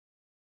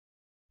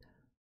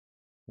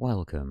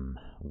Welcome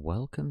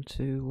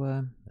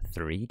to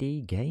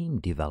 3D game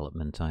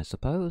development, I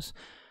suppose.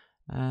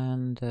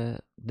 And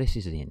this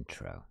is the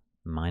intro.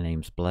 My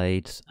name's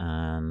Blades,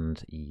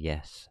 and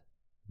yes,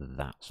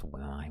 that's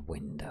my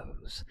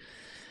Windows.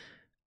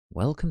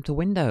 Welcome to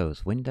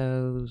Windows.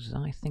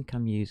 I think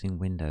I'm using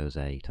Windows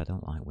 8. I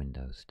don't like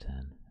Windows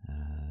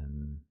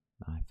 10.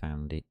 I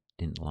found it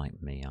didn't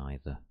like me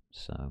either.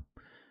 So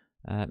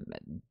I'm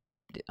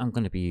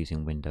going to be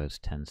using Windows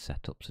 10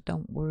 setup, so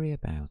don't worry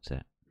about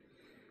it.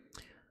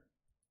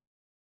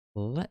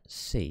 Let's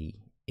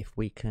see if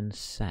we can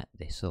set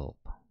this up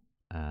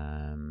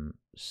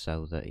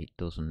so that it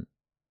doesn't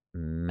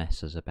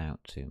mess us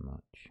about too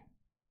much.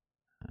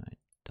 I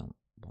don't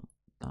want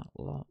that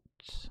lot.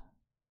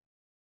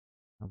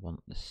 I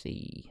want the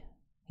C.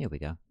 Here we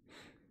go.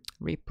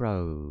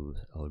 Repos.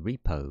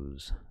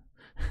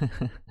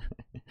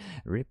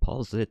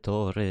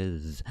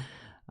 Repositories.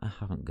 I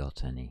haven't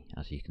got any,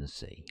 as you can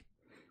see.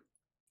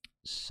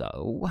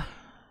 So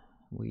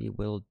we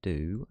will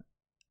do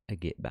a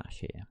git bash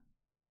here.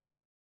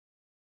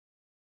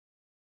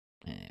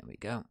 There we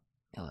go.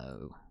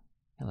 Hello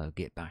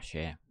git bash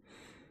here.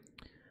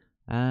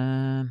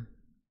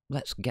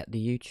 Let's get the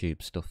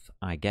YouTube stuff,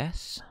 I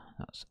guess.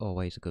 That's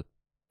always a good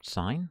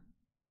sign.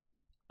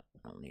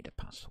 I'll need a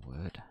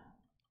password.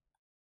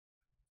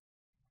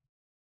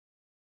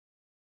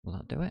 Will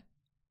that do it?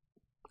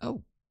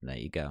 Oh, there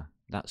you go.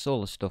 That's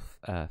all the stuff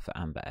for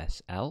Amber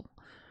SL.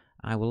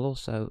 I will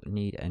also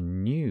need a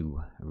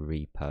new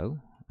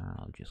repo.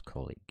 I'll just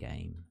call it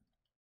game.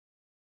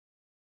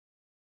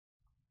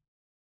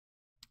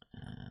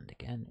 And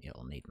again,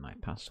 it'll need my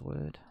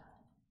password.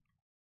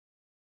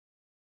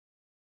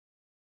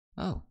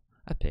 Oh,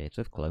 appear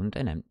to have cloned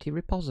an empty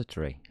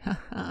repository.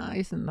 Haha,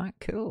 isn't that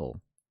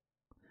cool?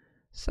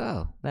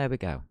 So, there we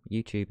go.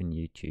 YouTube and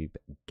YouTube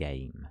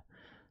game.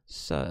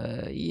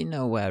 So, you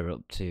know where we're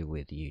up to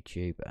with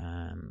YouTube.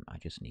 I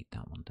just need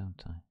that one,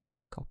 don't I?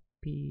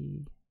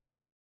 Copy.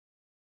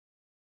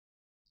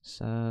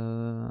 So,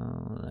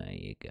 there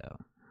you go.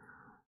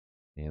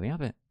 Here we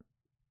have it.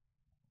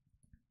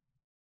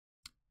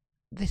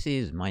 This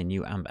is my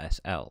new Amber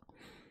SL.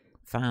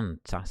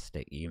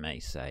 Fantastic, you may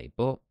say,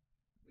 but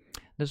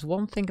there's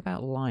one thing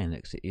about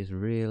Linux, it is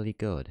really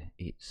good.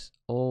 It's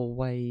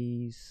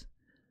always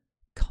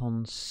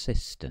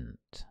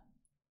consistent.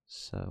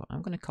 So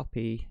I'm going to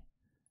copy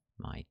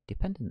my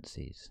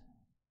dependencies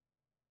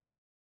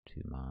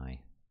to my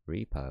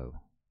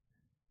repo,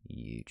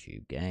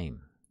 YouTube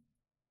game.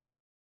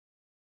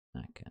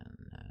 I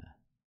can,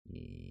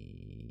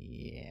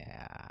 yeah.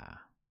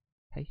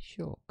 Paste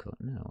shortcut?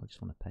 No, I just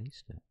want to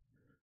paste it.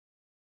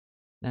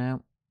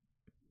 Now,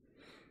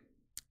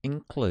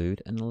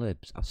 include and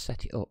libs. I've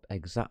set it up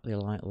exactly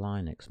like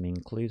Linux. My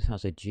include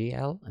has a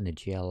GL and a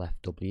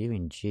GLFW.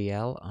 In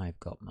GL, I've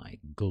got my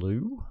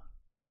glue.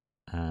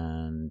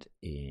 And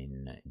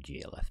in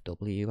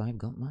GLFW, I've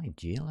got my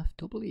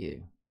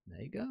GLFW.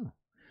 There you go.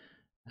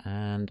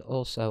 And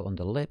also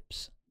under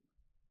libs,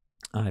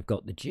 I've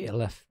got the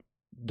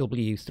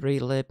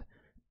GLFW3 lib.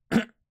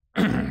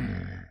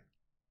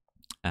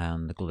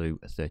 And the glue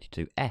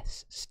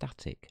 32S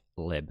static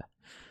lib.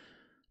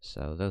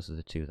 So those are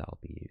the two that I'll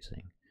be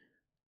using.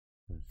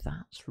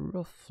 That's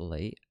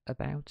roughly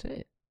about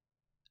it.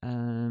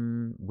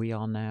 We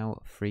are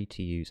now free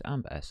to use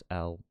Amber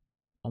SL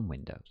on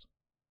Windows.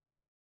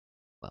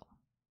 Well,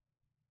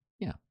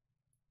 yeah.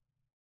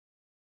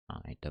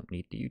 I don't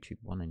need the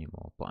YouTube one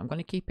anymore, but I'm going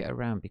to keep it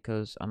around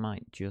because I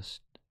might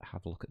just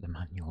have a look at the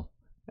manual.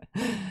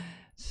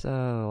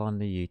 So on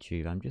the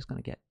YouTube, I'm just going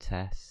to get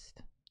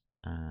test.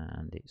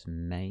 And it's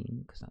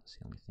main, because that's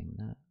the only thing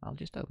there. I'll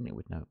just open it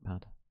with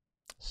Notepad.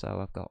 So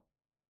I've got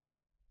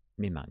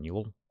my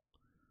manual.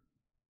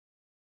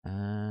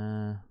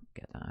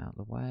 Get that out of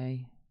the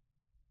way.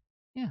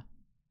 Yeah.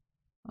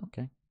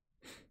 Okay.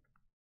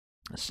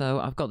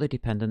 So I've got the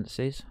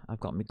dependencies. I've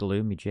got my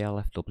glue, my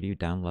GLFW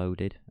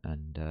downloaded,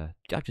 and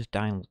I've just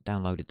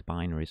downloaded the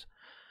binaries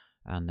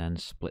and then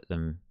split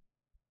them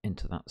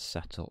into that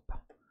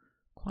setup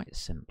quite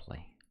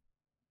simply.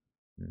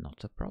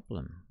 Not a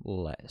problem.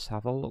 Let's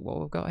have a look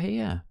what we've got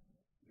here.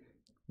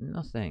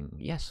 Nothing.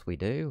 Yes, we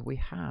do. We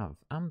have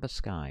Amber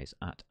Skies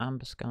at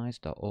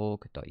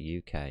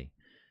amberskies.org.uk.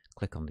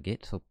 Click on the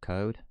GitHub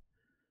code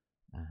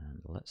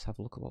and let's have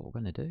a look at what we're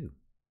going to do.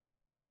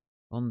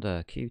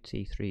 Under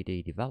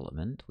Qt3D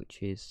development,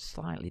 which is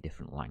slightly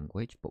different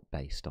language but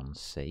based on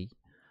C,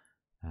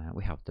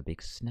 we have the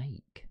big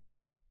snake.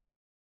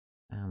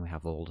 And we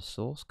have all the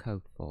source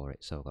code for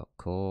it. So we've got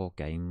core,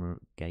 game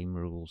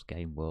rules,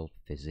 game world,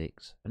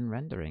 physics, and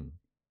rendering.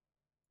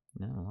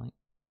 You know, like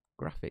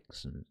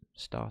graphics and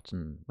start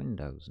and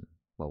Windows. And,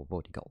 well, we've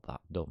already got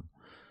that done.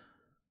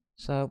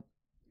 So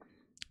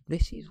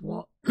this is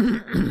what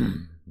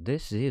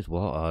this is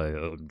what I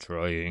am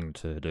trying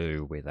to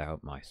do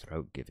without my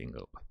throat giving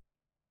up.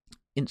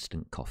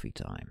 Instant coffee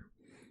time.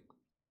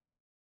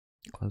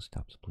 Close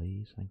tabs,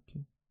 please. Thank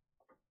you.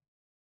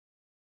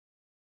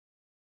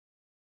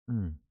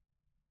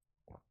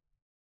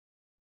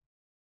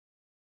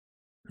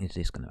 Is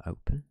this going to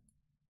open?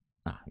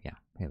 Ah, yeah,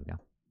 here we go.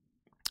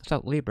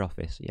 So,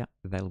 LibreOffice, yeah,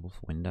 available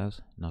for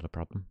Windows, not a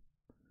problem.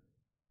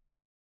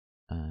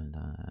 And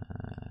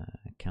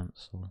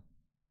cancel,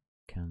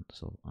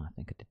 cancel. I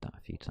think I did that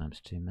a few times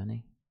too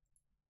many.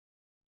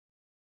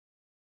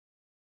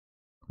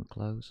 And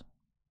close.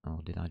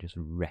 Or did I just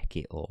wreck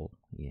it all?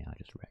 Yeah, I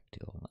just wrecked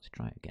it all. Let's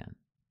try it again.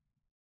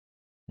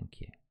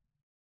 Thank you.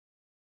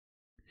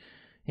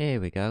 Here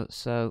we go.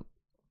 So,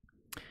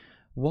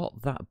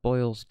 what that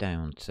boils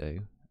down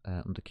to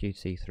under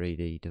Qt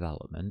 3D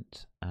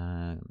development,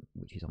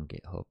 which is on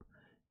GitHub,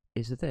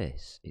 is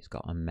this. It's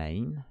got a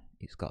main,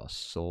 it's got a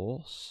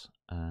source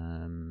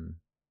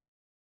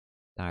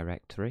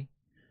directory,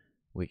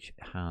 which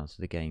has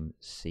the game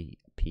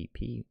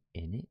CPP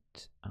in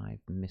it.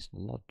 I've missed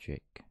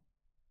logic.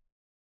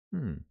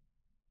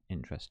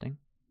 Interesting.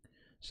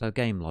 So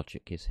game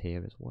logic is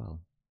here as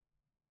well.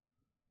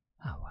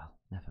 Oh well,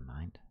 never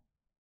mind.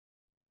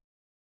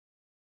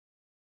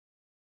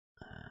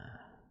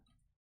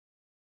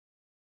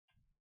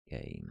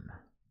 Game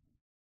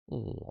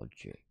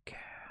logic.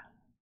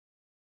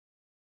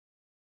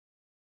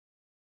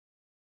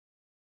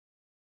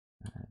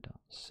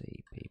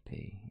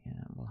 .cpp.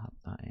 Yeah, we'll have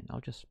that in. I'll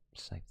just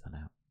save that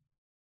out.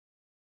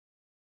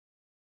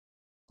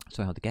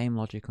 So we have the game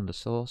logic under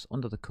source.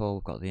 Under the core,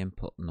 we've got the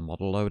input and the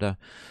model loader.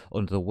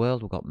 Under the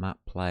world, we've got map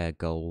player,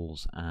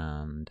 goals,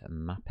 and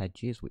map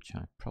edges, which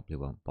I probably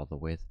won't bother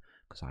with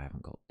because I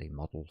haven't got the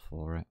model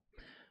for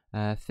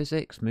it.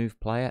 Physics, move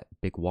player,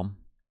 big one.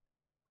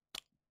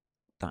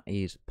 That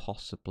is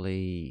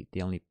possibly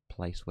the only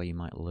place where you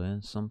might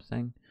learn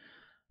something.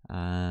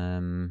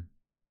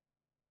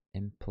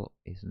 Input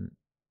isn't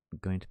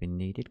going to be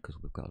needed because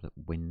we've got a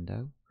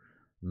window.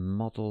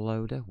 Model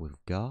loader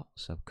we've got,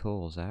 so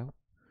core's out.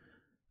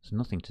 There's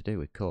nothing to do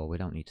with core, we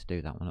don't need to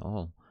do that one at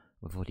all.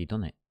 We've already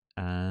done it.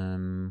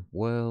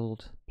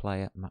 World,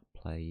 player, map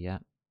player,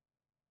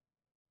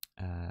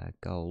 yeah.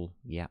 Goal,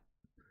 yeah.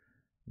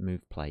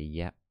 Move play,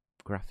 yeah.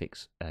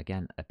 Graphics,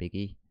 again, a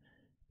biggie.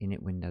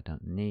 Init window,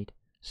 don't need.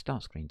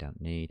 Start screen,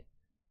 don't need.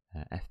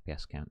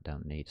 FPS count,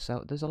 don't need.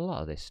 So there's a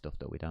lot of this stuff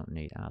that we don't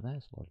need. Ah,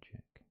 there's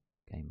logic.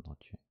 Game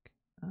logic.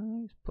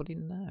 Oh, it's put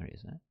in there,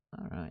 is it?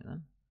 Alright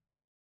then.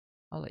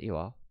 I'll let you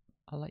off.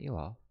 I'll let you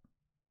off.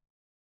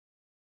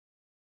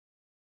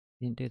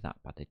 You didn't do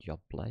that bad a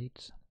job,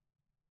 Blades.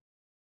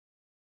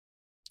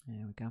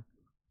 There we go.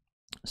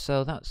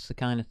 So that's the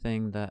kind of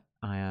thing that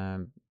I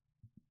am.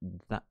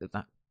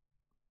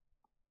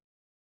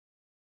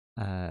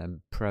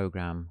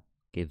 Program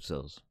gives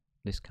us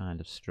this kind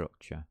of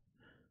structure.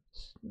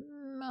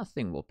 I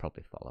think we'll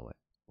probably follow it.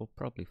 We'll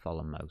probably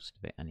follow most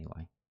of it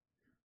anyway,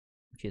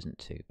 which isn't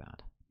too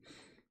bad.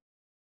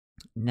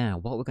 Now,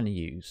 what we're going to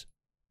use,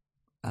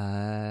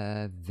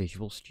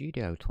 Visual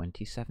Studio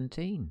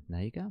 2017.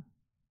 There you go.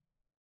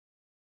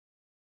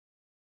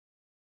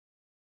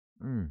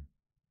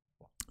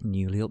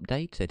 Newly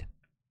updated.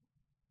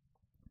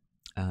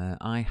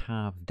 I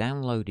have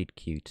downloaded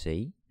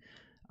Qt.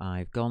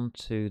 I've gone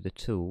to the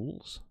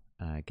tools,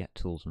 get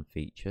tools and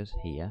features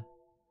here.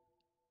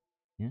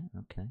 Yeah,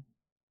 okay.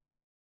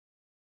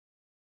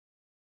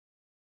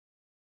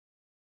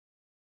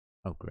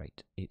 Oh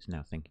great, it's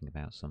now thinking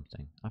about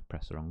something. I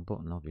pressed the wrong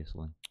button,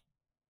 obviously.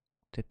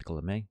 Typical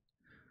of me.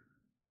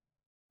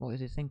 What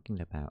is it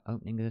thinking about?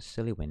 Opening a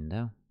silly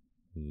window?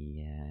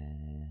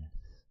 Yes.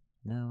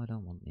 No, I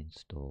don't want the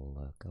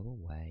installer. Go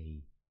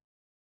away.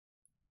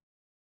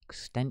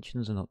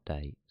 Extensions and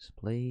updates,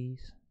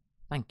 please.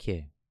 Thank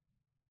you.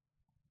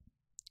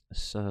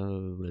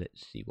 So,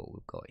 let's see what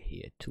we've got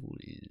here.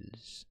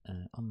 Tools.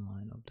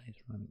 Online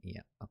updates.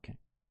 Yeah, okay.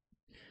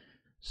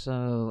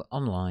 So,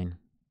 online.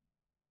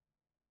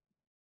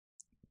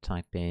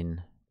 Type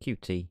in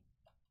Qt.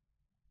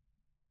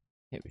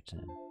 Hit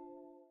return.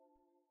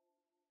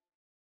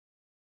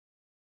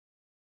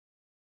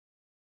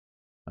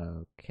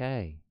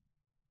 Okay.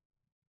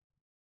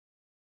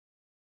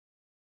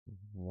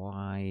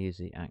 Why is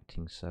it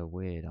acting so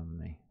weird on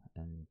me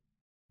and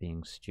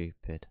being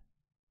stupid?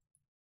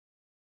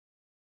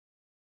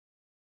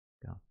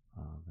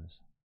 Godfathers.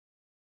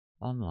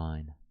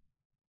 Online.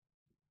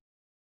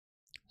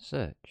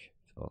 Search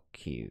for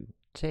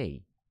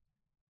Qt.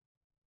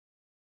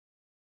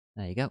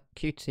 There you go.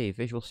 Qt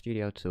Visual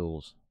Studio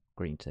Tools.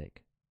 Green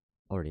tick.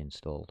 Already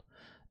installed.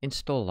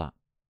 Install that.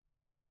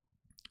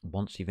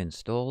 Once you've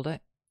installed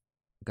it,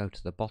 go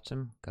to the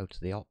bottom, go to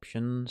the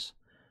options,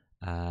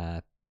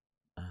 and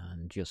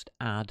just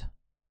add.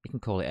 You can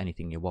call it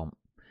anything you want,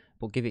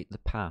 but give it the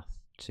path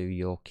to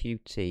your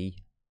Qt.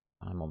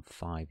 I'm on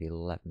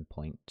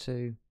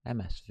 5.11.2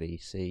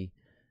 MSVC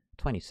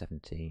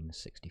 2017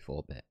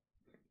 64-bit.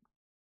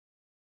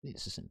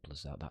 It's as simple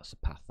as that. That's the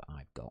path that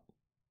I've got.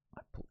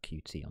 I put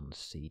Qt on the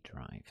C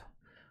drive.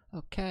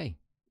 Okay,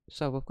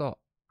 so we've got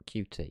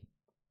Qt.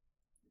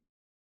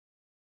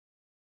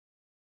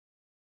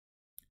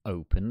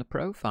 Open the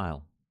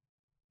profile.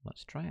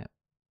 Let's try it.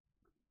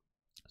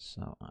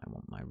 So I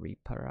want my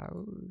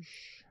repos,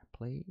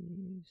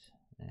 please.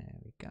 There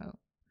we go.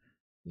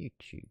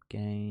 YouTube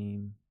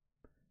game.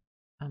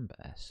 Amber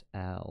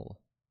SL.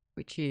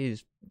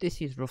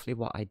 this is roughly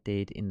what I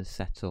did in the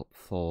setup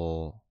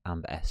for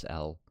Amber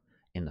SL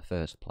in the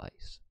first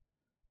place.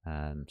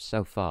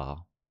 So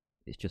far,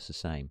 it's just the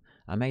same.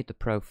 I made the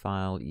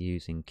profile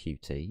using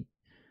Qt.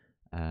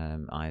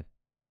 I've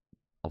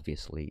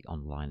obviously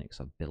on Linux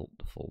I've built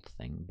the full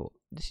thing, but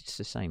this is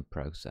the same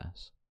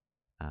process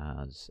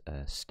as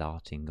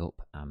starting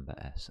up Amber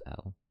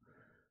SL.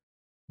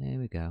 There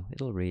we go.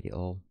 It'll read it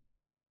all.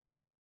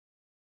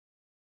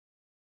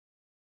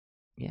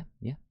 Yeah.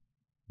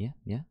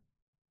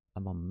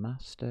 I'm on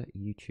Master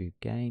YouTube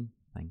Game.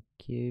 Thank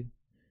you.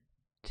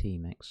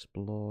 Team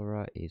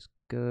Explorer is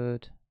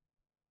good.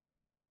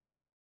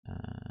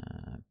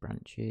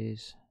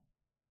 Branches.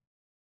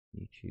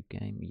 YouTube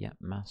Game. Yep,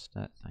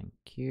 Master. Thank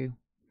you.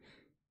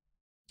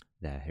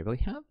 There we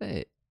have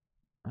it.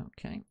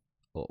 Okay.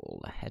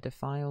 All the header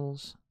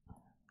files.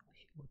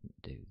 You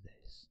wouldn't do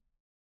this.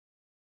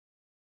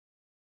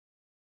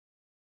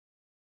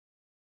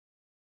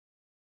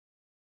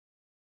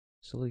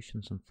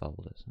 Solutions and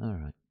folders.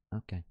 Alright.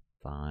 Okay.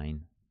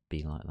 Fine.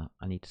 Be like that.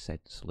 I need to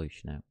save the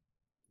solution out.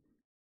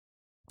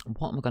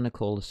 What am I going to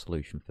call the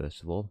solution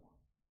first of all?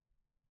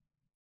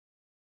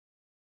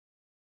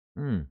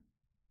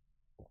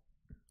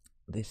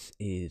 This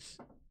is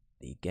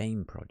the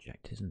game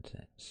project, isn't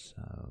it?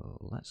 So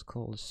let's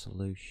call the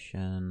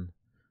solution.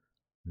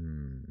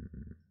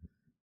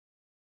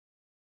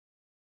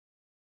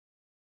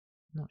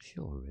 Not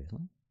sure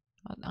really.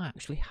 I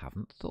actually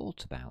haven't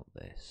thought about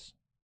this.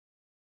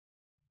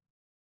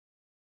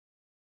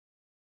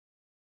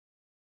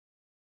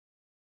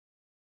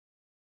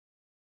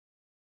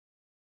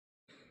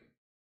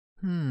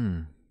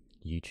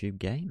 YouTube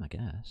game, I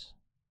guess.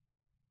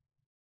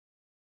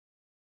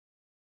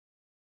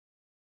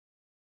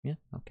 Yeah,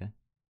 okay.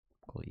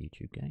 Call it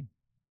YouTube game.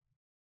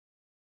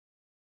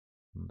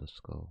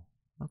 Underscore.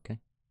 Okay.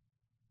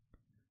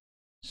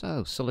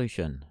 So,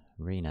 solution.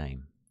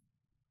 Rename.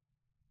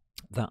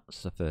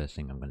 That's the first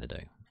thing I'm going to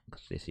do.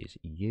 Because this is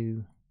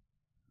YouTube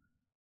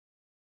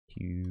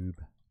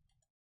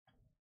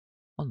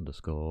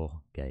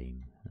underscore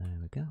game. There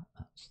we go.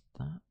 That's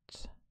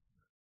that.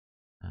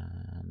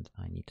 And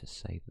I need to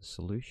save the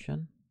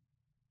solution.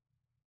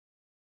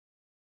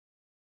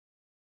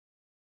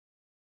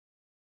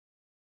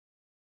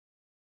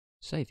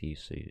 Save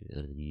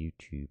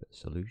YouTube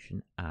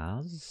solution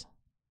as.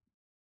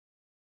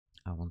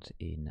 I want it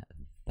in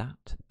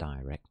that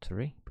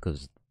directory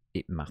because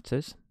it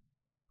matters.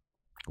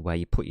 Where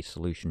you put your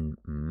solution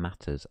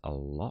matters a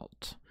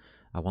lot.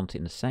 I want it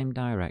in the same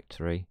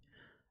directory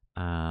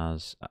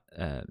as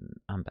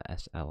Amber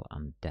SL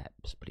and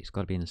Deps, but it's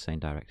got to be in the same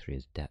directory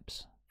as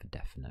Deps for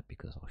definite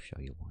because I'll show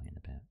you why in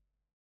a bit.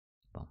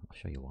 Well, I'll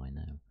show you why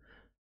now.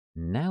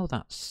 Now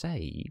that's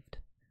saved,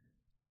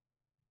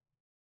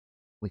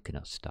 we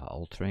can start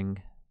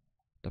altering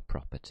the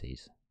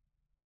properties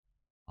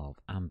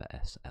of Amber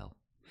SL.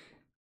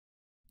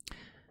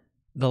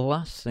 The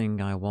last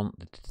thing I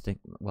wanted to think,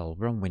 well,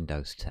 run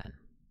Windows 10.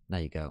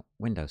 There you go,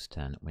 Windows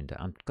 10,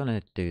 I'm going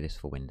to do this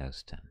for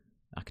Windows 10.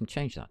 I can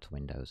change that to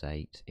Windows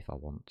 8 if I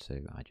want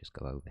to. I just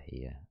go over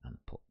here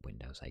and put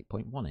Windows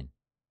 8.1 in.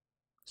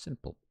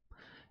 Simple.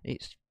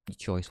 It's your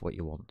choice what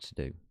you want to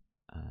do.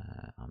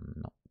 I'm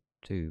not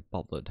too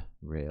bothered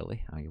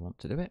really how you want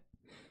to do it.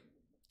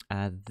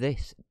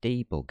 This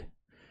debug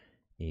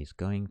is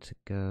going to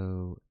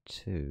go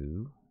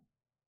to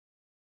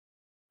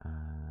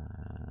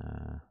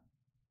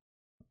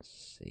let's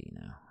see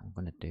now. I'm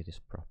going to do this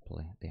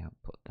properly. The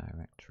output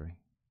directory.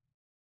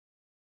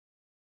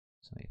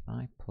 So if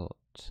I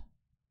put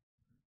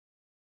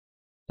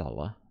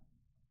 $,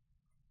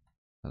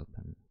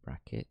 open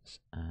brackets,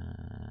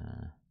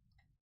 and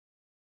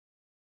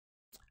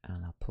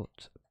I'll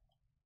put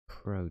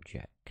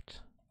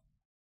project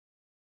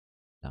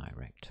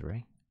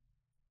directory,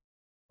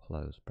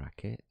 close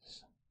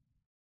brackets,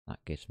 that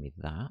gives me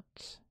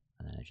that,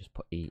 and then I just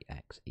put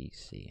exec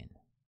in.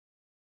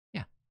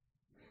 Yeah,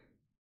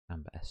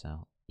 Amber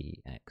SL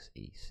exec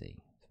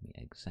for me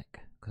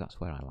exec, because that's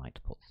where I like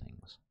to put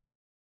things.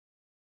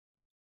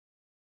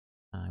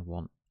 I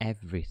want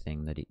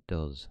everything that it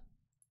does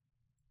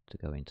to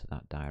go into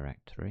that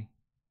directory,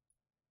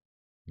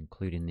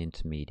 including the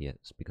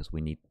intermediates, because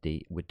we're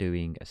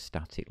doing a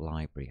static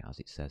library as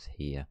it says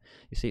here.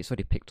 You see, it's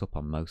already picked up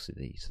on most of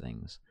these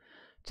things.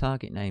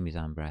 Target name is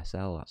Amber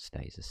SL, that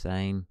stays the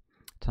same.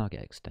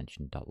 Target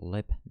extension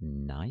 .lib,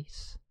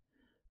 nice.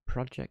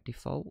 Project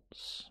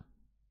defaults,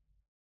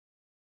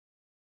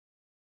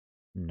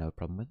 no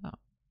problem with that.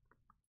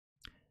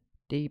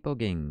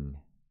 Debugging,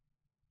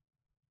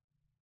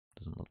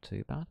 doesn't look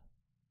too bad.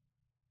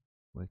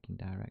 Working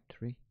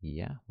directory,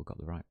 yeah, we've got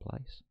the right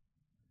place.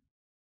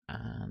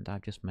 And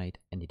I've just made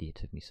an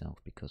idiot of myself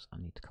because I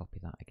need to copy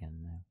that again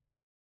now.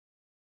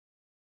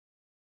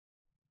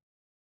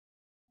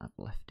 I've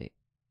left it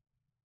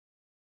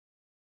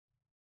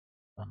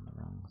on the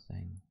wrong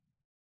thing.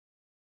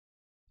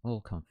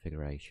 All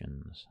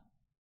configurations.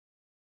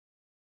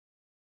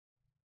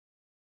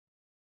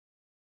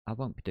 I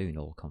won't be doing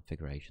all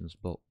configurations,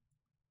 but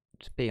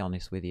to be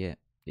honest with you,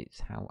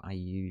 It's how I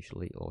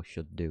usually or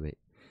should do it.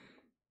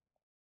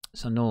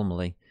 So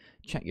normally,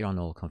 check you're on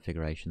all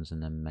configurations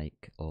and then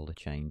make all the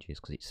changes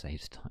because it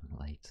saves time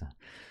later.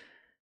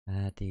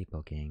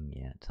 Debugging,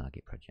 yeah.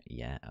 Target project,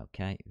 yeah.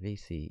 Okay.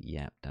 VC,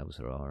 yeah. Those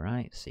are all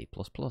right. C++,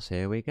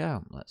 here we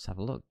go. Let's have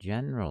a look.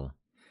 General.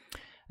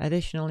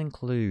 Additional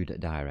include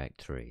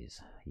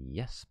directories.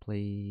 Yes,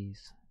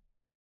 please.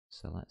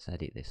 So let's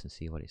edit this and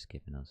see what it's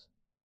given us.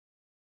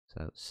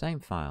 So same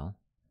file,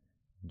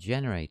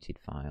 generated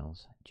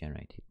files,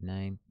 generated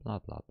name, blah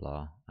blah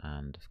blah,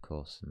 and of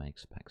course the make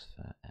specs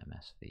for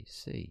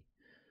MSVC.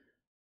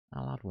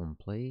 I'll add one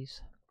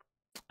please,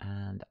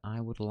 and I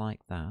would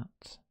like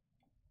that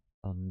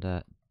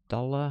under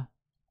dollar.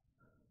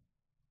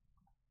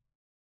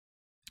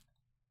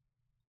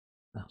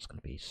 That's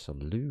going to be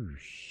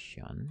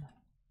solution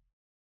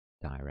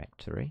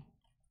directory,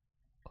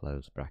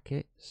 close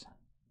brackets,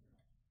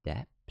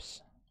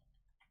 deps,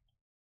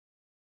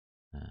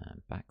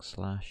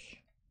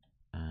 backslash,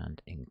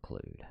 and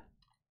include.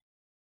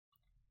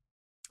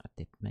 I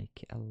did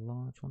make it a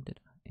large one, did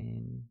I?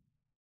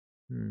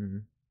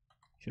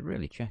 Should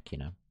really check, you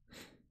know.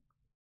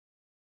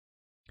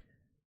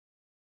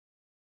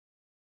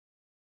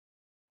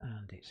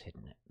 And it's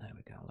hidden it. There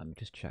we go. Let me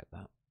just check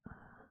that.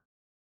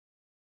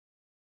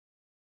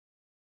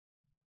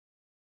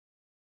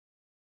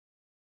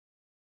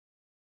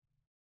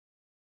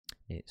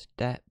 It's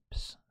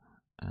deps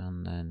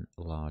and then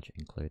large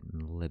include,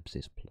 and libs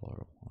is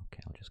plural.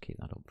 Okay, I'll just keep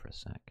that up for a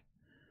sec.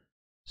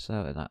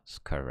 So that's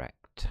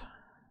correct.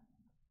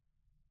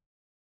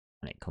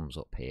 And it comes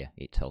up here.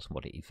 It tells me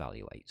what it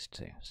evaluates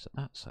to. So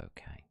that's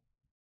okay.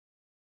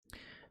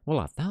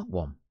 We'll add that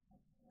one.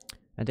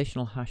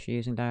 Additional hash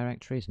using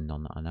directories,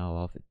 none that I know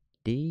of.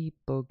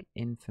 Debug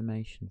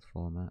information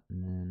format,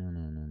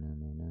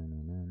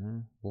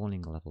 no.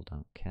 Warning level,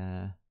 don't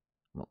care.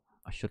 Well,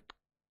 I should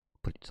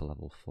put it to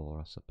level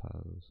 4, I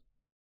suppose.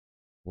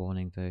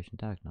 Warning version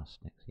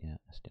diagnostics, yeah,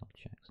 still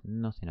checks.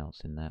 Nothing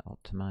else in there.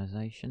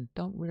 Optimization,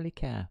 don't really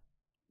care.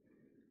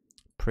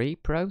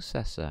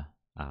 Preprocessor,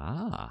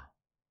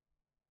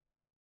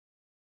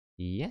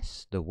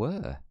 yes, there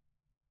were.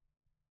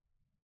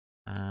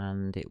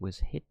 And it was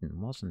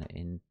hidden, wasn't it,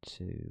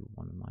 into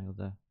one of my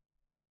other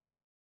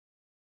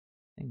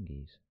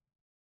thingies.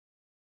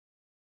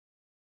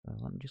 So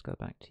let me just go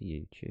back to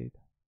YouTube.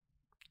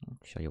 I'll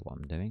show you what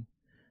I'm doing.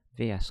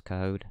 VS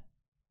Code,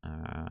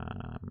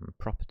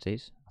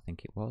 properties, I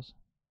think it was.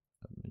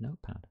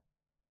 Notepad.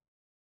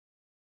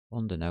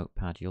 Under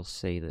Notepad, you'll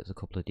see there's a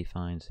couple of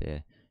defines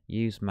here.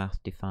 Use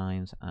math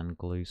defines and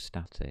glue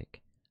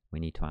static.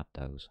 We need to add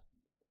those.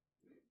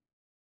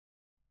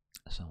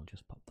 So I'll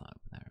just pop that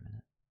over there a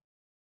minute.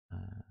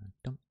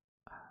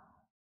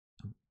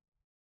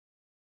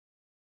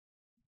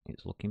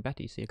 It's looking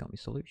better. You see, I got my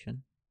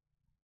solution.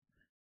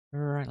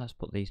 Right, let's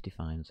put these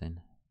defines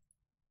in.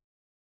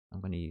 I'm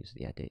going to use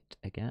the edit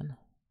again.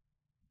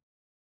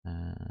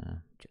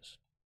 Just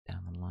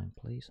down the line,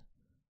 please.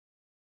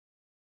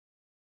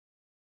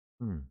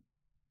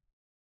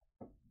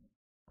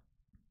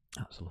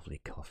 That's a lovely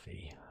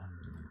coffee.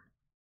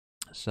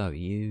 So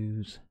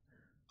use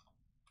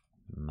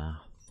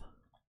math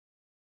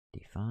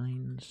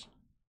defines.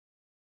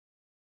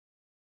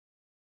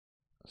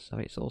 So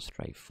it's all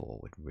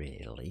straightforward,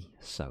 really,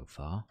 so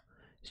far.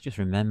 It's just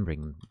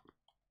remembering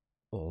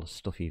all the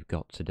stuff you've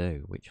got to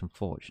do, which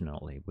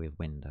unfortunately with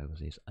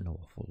Windows is an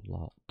awful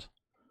lot.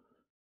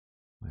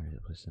 Where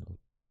it was a little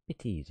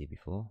bit easy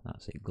before.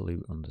 That's it,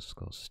 glue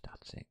underscore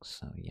statics.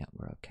 So yeah,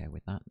 we're okay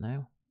with that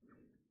now.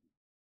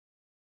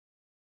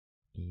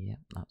 Yep,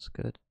 that's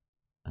good.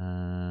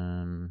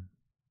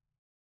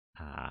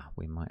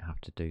 We might have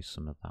to do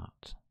some of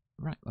that.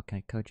 Right,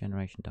 okay, code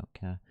generation, don't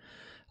care.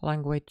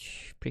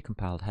 Language,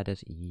 precompiled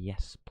headers,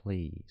 yes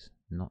please.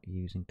 Not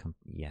using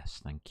yes,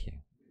 thank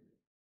you.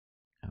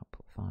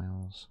 Output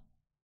files.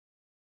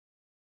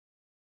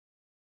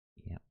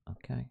 Yep,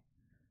 okay.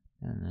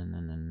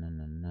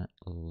 And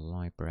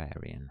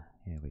librarian,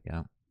 here we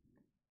go.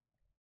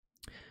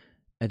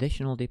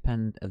 Additional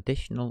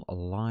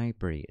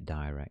library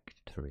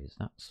directories,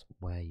 that's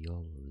where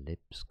your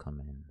libs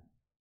come in.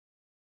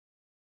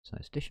 So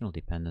it's additional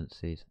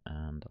dependencies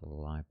and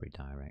library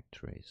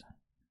directories.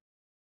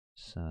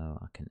 So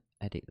I can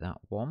edit that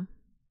one.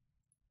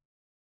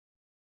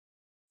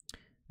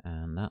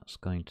 And that's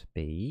going to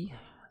be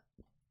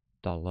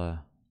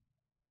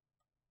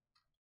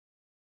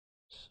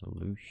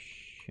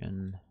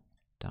 $solution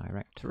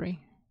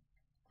directory.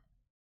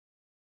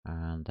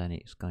 And then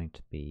it's going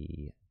to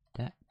be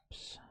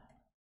deps.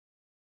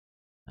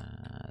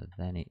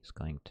 Then it's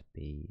going to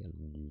be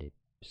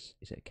libs.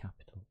 Is it a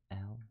capital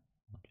L?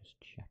 I'll just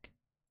check.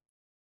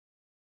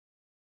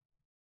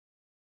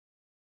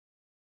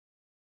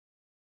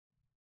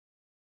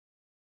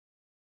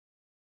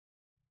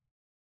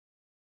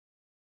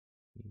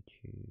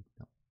 YouTube,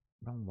 no,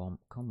 wrong one,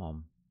 come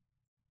on.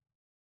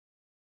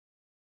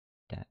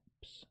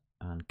 Deps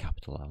and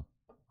capital L,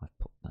 I've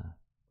put there.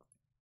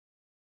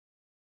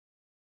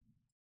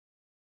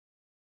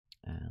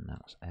 And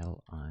that's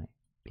L-I,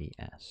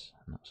 ES,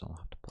 and that's all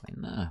I have to put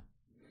in there.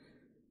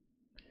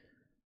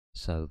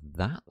 So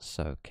that's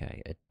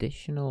okay.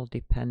 Additional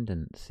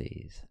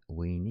dependencies.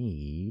 We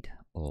need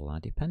all our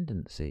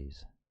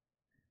dependencies,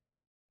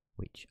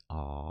 which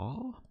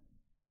are,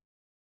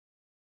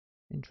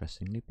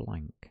 interestingly,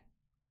 blank,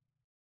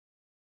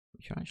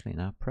 which are actually in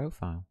our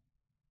profile,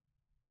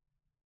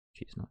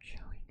 which it's not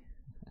showing.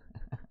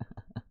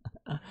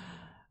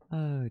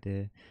 Oh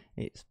dear,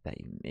 it's a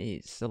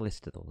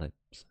list of the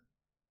libs.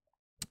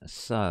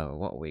 So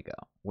what we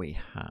got? We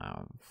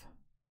have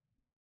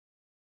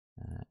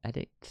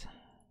edit.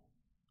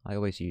 I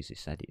always use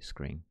this edit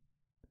screen.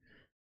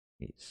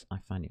 I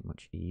find it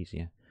much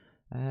easier.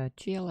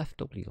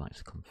 GLFW likes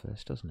to come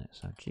first, doesn't it?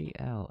 So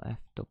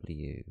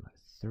GLFW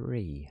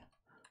 3.lib.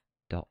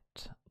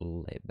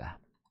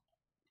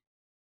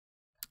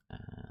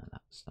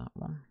 That's that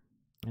one.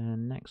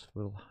 And next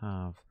we'll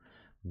have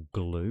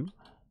glue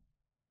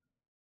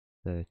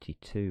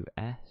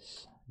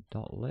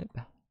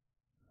 32s.lib.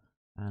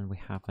 And we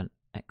have an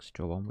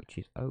extra one which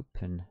is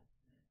open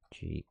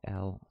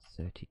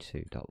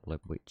gl32.lib,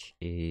 which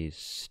is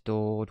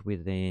stored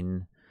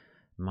within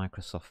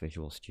Microsoft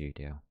Visual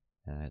Studio.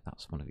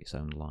 That's one of its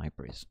own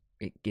libraries.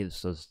 It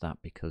gives us that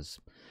because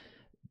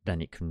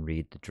then it can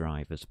read the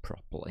drivers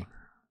properly.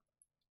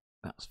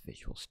 That's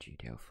Visual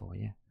Studio for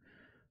you.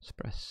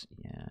 Express,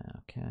 yeah,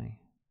 okay.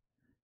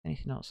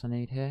 Anything else I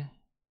need here?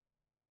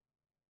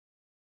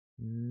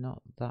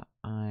 Not that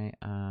I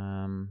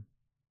am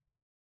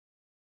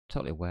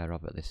totally aware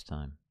of at this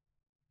time.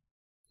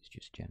 It's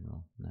just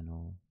general, and then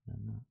all,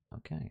 and that.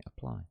 Okay,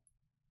 apply.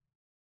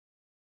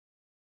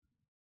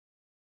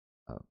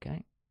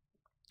 Okay,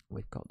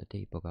 we've got the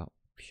debug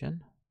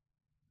option.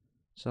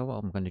 So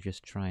what I'm going to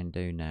just try and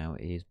do now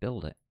is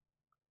build it.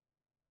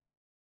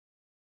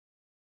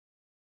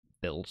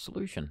 Build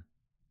solution.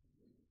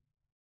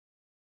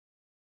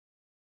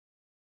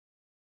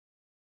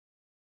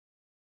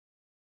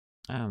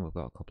 And we've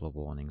got a couple of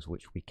warnings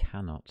which we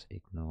cannot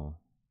ignore.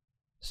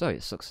 So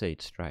it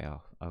succeeds straight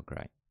off. Oh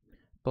great.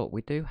 But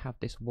we do have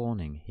this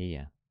warning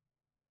here.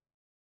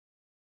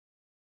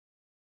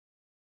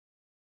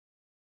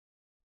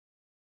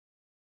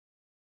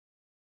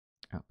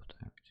 Output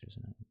directory,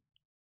 isn't it?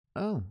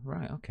 Oh,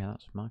 right, okay,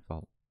 that's my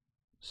fault.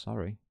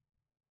 Sorry.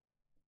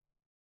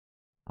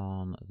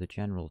 On the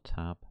general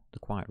tab, the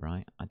quite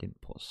right, I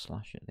didn't put a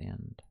slash at the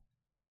end.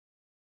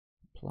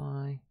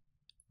 Apply.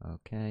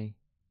 Okay.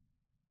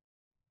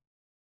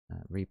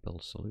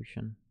 Rebuild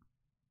solution.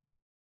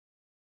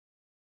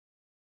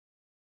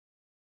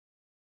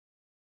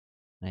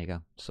 There you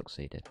go,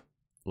 succeeded.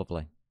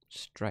 Lovely.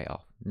 Straight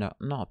off. No,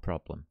 not a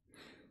problem.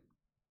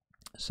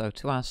 So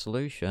to our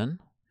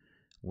solution,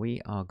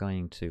 we are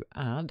going to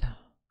add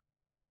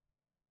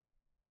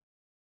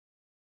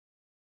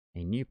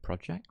a new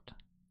project,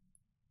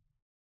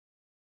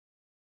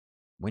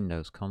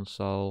 Windows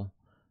Console,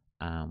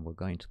 and we're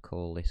going to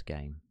call this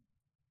game.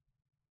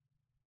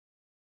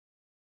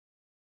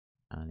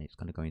 And it's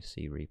going to go into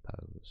C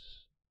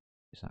repos.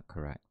 Is that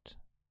correct?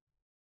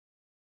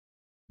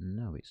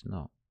 No, it's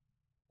not.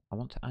 I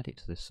want to add it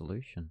to this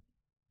solution.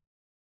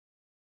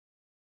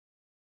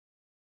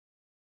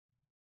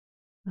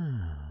 Can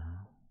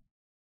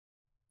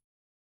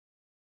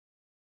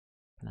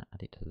I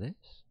add it to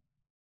this?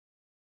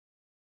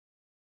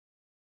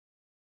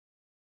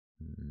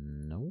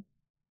 No.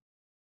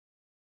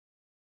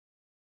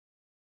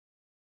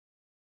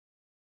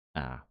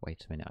 Ah,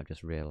 wait a minute, I've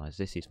just realised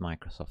this is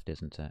Microsoft,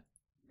 isn't it?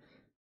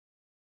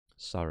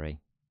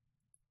 Sorry.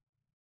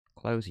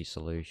 Close your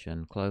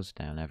solution, close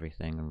down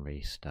everything and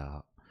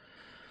restart.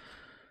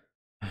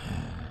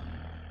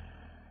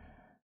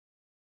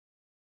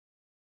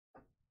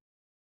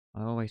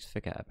 I always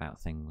forget about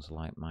things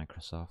like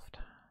Microsoft.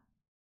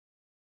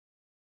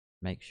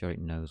 Make sure it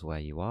knows where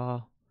you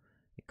are.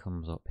 It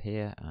comes up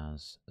here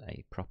as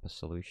a proper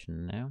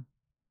solution now.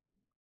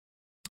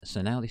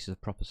 So now this is a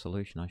proper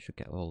solution. I should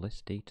get all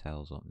this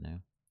details up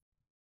now.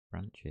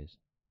 Branches.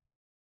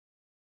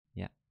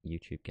 Yeah,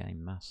 YouTube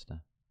Game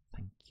Master.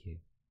 Thank you.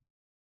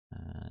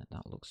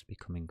 That looks to be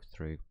coming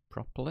through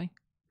properly.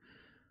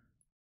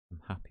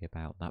 I'm happy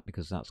about that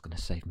because that's going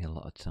to save me a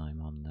lot of time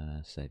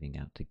on saving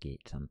out to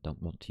Git, and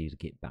don't want to use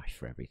Git Bash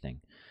for everything.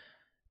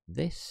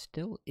 This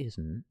still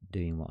isn't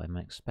doing what I'm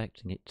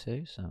expecting it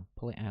to, so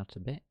pull it out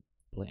a bit.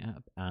 Pull it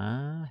out.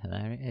 Ah,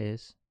 there it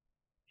is.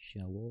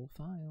 Show all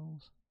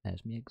files.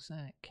 There's my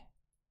exec.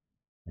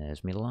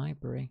 There's my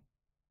library.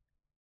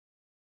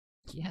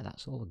 Yeah,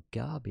 that's all the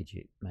garbage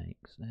it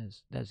makes.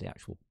 There's the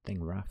actual thing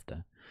we're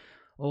after.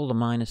 All the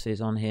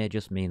minuses on here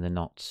just mean they're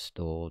not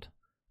stored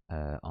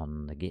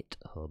on the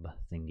GitHub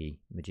thingy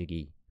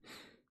majiggy.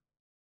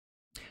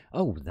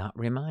 Oh, that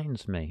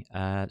reminds me.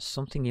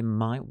 Something you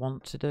might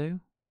want to do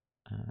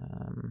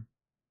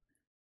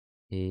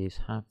is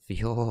have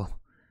your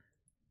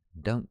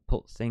don't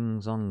put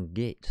things on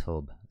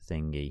GitHub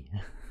thingy.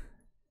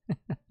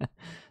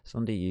 It's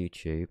under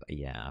YouTube.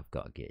 Yeah, I've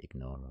got Git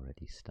Ignore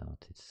already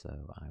started,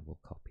 so I will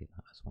copy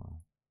that as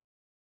well.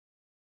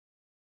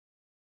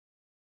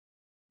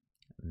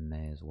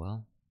 May as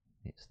well.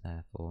 it's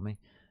there for me.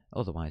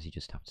 Otherwise, you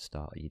just have to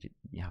start. You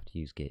have to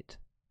use Git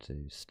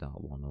to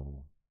start one,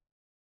 or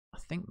I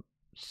think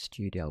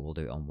Studio will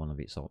do it on one of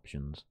its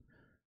options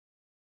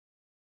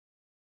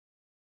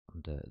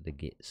under the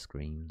Git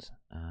screens.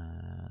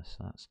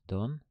 So that's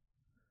done.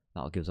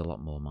 That'll give us a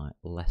lot more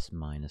less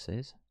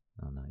minuses.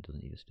 Oh no, it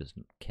doesn't. It just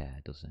doesn't care,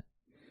 does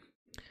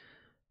it?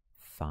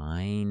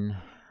 Fine.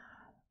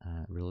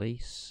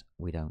 Release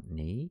we don't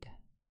need.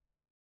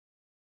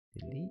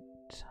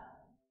 Delete.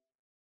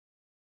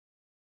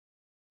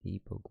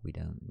 Debug we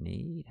don't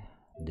need.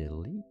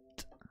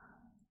 Delete.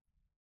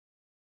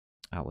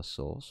 Our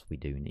source we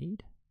do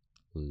need.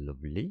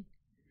 Lovely.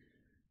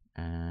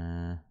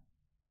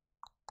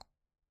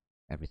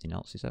 Everything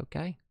else is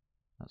okay.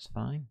 That's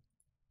fine.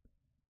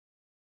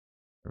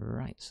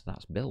 Right, so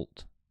that's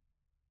built.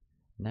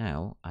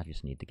 Now I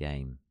just need the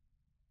game.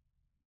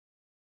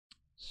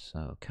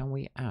 So can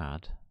we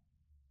add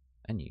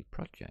a new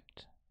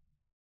project?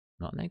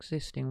 Not an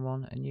existing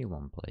one, a new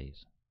one,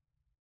 please.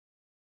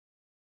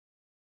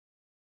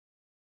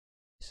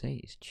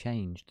 See, it's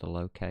changed the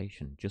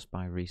location just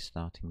by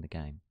restarting the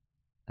game.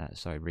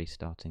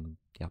 Restarting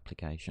the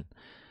application.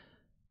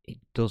 It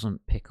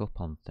doesn't pick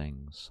up on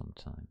things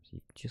sometimes.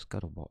 You've just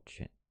got to watch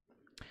it.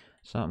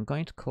 So I'm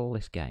going to call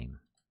this game.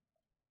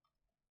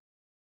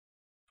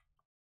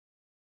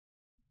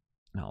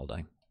 That'll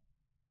do.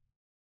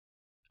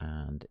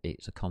 And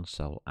it's a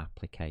console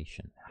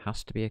application. It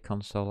has to be a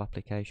console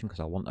application because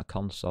I want a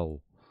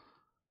console.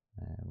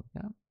 There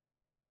we go.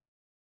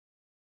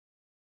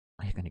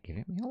 Are you going to give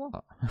it me or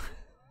what?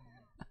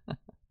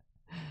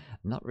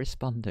 Not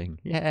responding.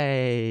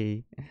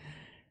 Yay!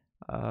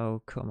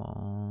 Oh, come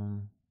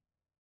on.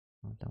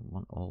 I don't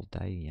want all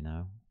day, you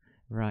know.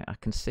 Right, I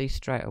can see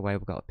straight away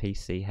we've got a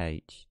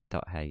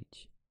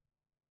PCH.h.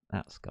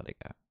 That's got to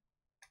go.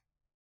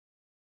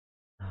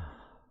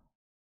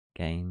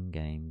 Game.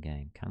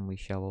 Can we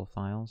show all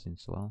files in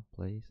Swell,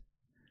 please?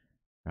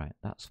 Right,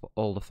 that's what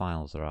all the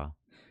files there are.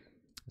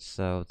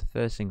 So the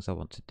first things I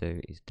want to do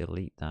is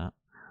delete that.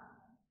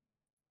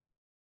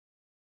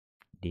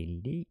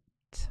 Delete.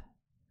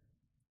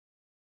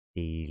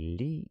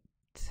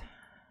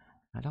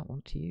 I don't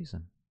want to use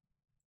them.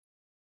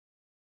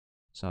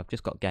 So I've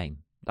just got game.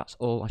 That's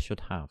all I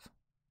should have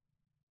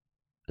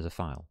as a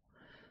file.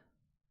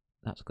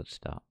 That's a good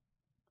start.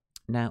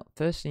 Now,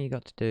 first thing you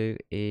got to do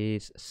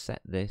is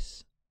set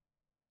this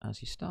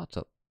as your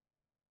startup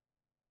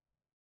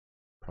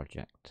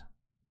project.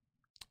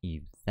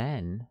 You've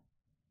then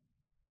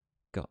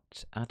got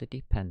to add a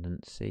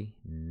dependency.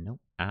 No,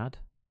 add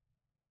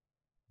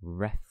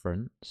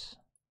reference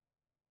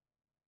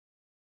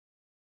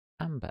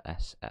Amber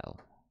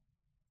SL.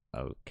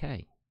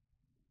 Okay.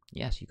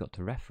 Yes, you've got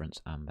to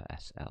reference Amber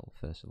SL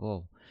first of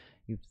all.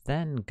 You've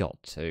then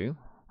got to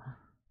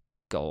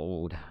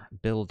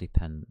build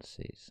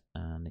dependencies,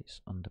 and it's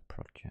under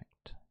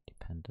project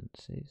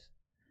dependencies.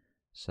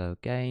 So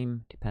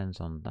game depends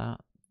on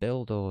that.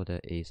 Build order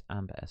is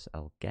Amber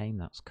SL game.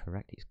 That's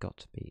correct. It's got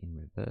to be in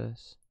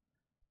reverse,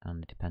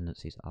 and the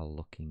dependencies are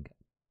looking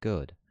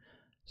good.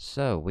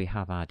 So we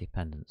have our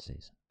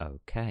dependencies.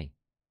 Okay.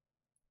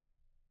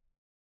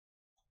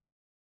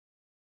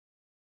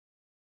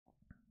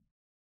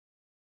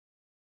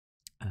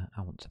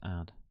 I want to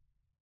add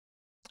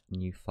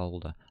new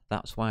folder.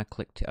 That's why I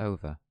clicked it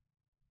over.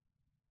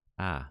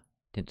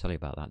 Didn't tell you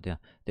about that, did I?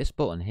 This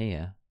button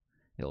here,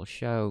 it'll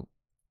show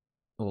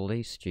all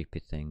these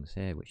stupid things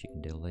here which you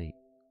can delete,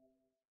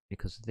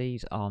 because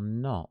these are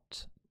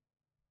not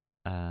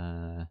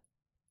the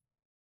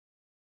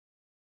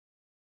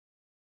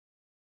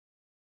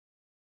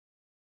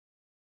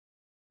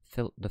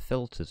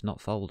filters,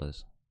 not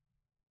folders.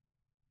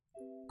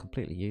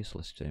 Completely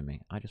useless to me.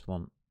 I just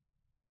want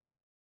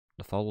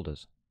the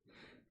folders.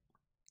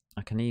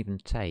 I can even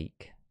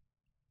take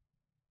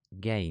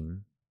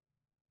game,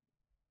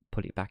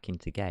 put it back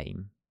into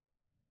game,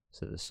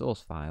 so the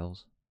source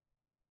files,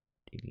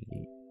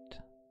 delete.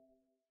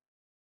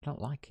 I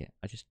don't like it.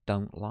 I just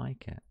don't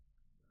like it.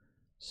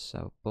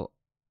 So, but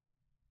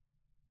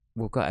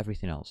we've got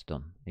everything else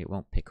done. It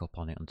won't pick up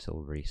on it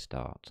until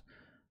restart.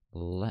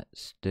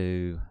 Let's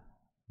do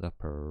the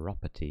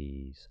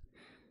properties.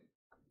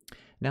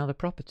 Now the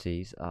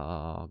properties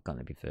are going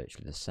to be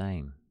virtually the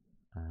same.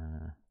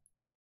 I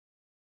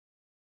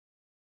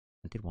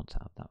did want to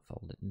have that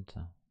folder, didn't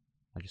I?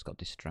 I just got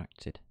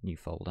distracted. New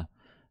folder.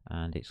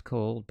 And it's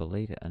called,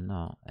 believe it or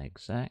not,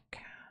 exec.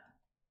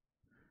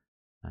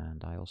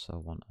 And I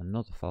also want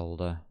another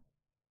folder.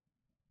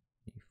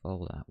 New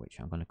folder, which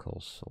I'm going to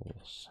call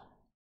source.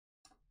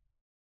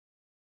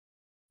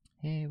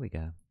 Here we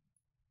go.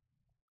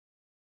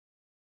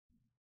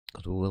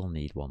 Because we will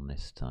need one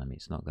this time.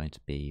 It's not going to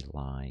be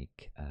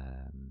like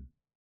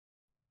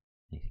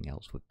anything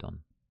else we've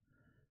done.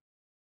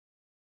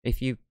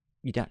 If you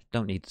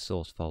don't need the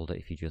source folder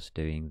if you're just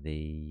doing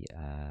the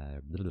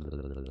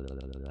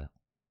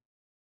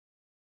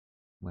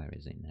where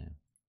is it now?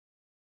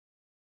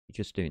 You're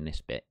just doing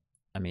this bit.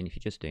 I mean, if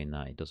you're just doing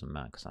that, it doesn't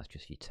matter because that's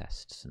just your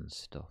tests and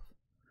stuff,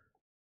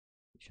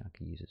 which I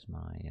can use as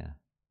my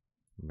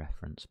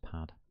reference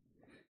pad.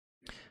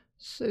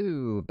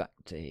 So back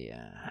to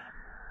here.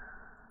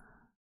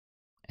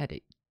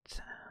 Edit.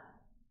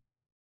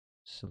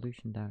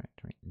 Solution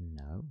directory.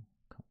 No.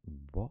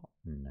 What?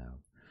 No.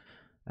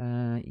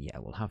 Yeah,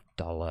 we'll have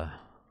dollar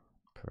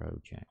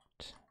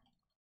project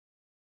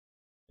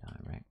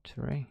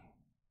directory.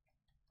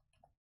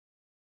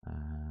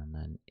 And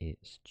then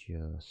it's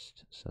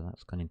just, so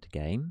that's gone into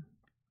game.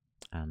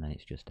 And then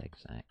it's just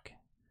exec.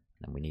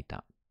 And then we need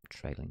that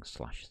trailing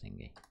slash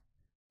thingy.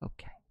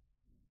 Okay.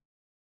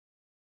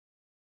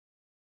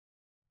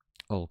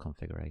 All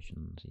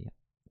configurations, yep.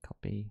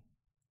 Copy.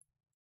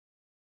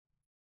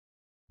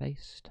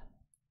 Paste.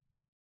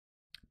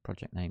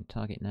 Project name,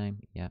 target name,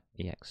 yep,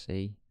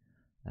 exe.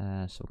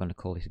 So we're going to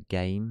call this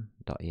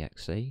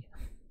game.exe.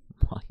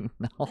 Why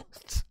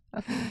not?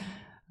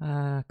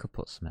 Could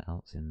put something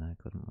else in there,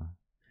 couldn't we?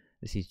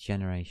 This is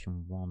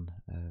generation 1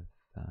 of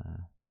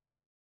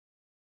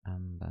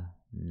Amber.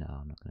 No,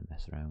 I'm not going to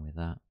mess around with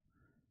that.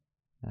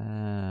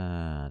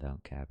 I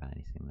don't care about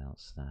anything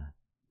else there.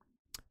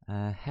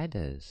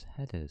 Headers.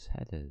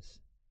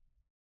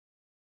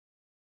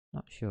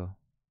 Not sure.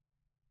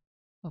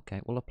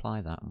 Okay, we'll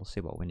apply that and we'll see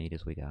what we need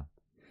as we go.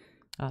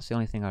 That's the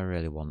only thing I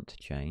really want to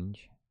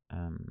change.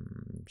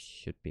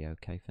 Should be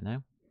okay for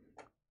now.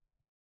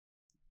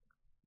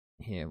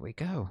 Here we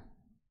go.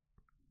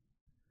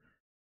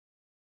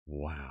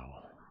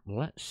 Wow.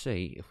 Let's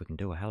see if we can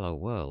do a hello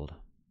world.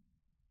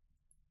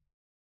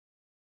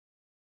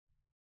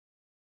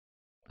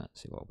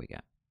 Let's see what we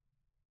get.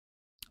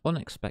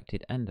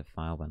 Unexpected end of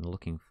file when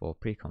looking for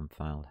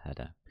precompiled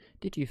header.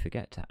 Did you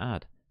forget to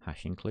add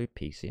 #include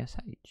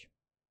PCSH?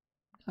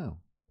 No.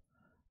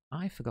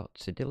 I forgot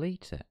to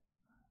delete it.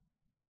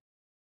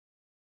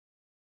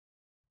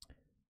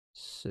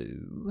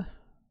 So,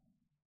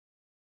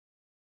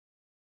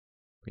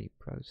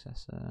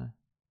 preprocessor,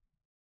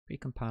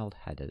 precompiled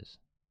headers,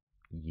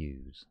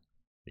 use,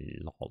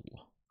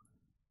 lol,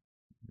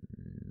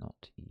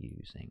 not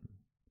using,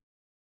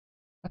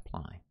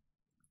 apply.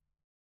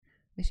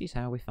 This is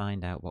how we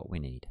find out what we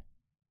need.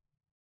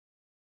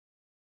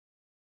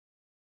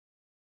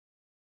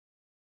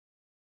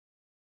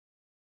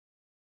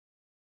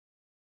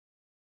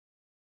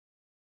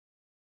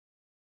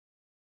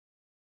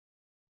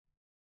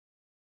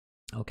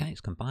 Okay,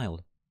 it's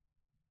compiled.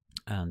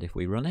 And if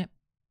we run it,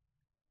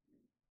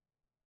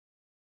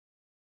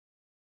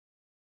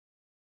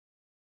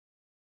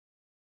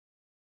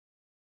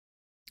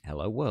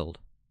 hello world.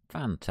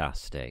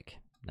 Fantastic.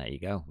 There you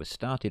go. We're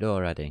started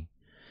already.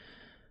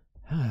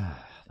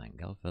 Thank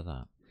God for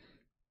that.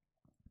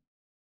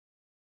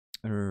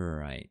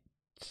 Right.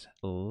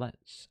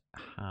 Let's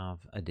have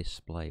a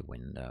display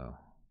window.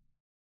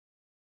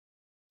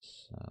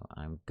 So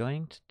I'm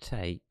going to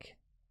take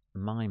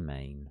my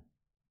main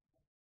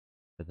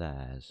for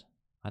theirs.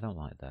 I don't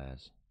like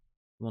theirs.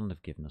 The one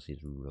they've given us is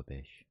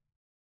rubbish.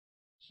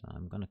 So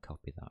I'm going to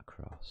copy that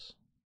across.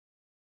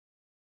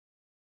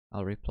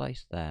 I'll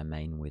replace their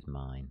main with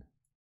mine.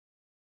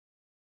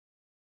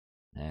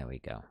 There we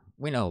go.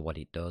 We know what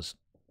it does.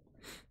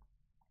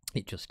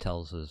 It just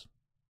tells us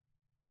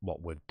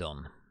what we've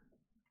done.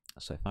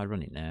 So if I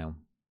run it now,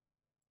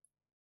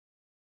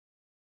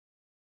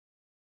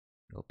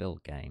 it'll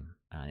build game,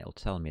 and it'll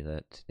tell me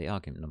that the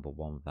argument number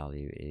 1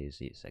 value is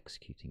it's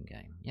executing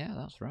game. Yeah,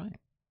 that's right.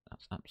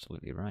 That's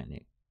absolutely right, and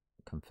it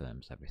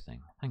confirms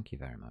everything. Thank you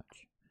very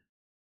much.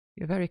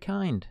 You're very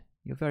kind.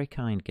 You're very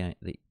kind,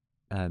 the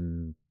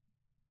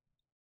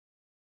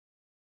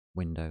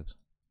Windows.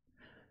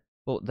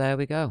 But there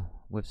we go.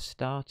 We've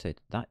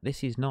started.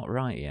 This is not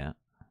right yet.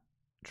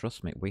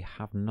 Trust me, we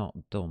have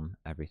not done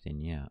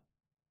everything yet.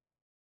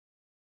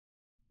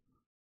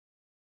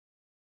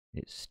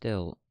 It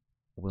still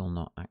will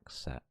not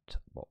accept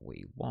what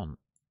we want.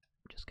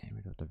 Just getting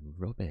rid of the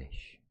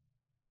rubbish.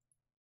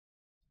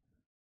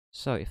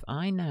 So if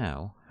I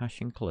now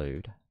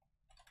 #include,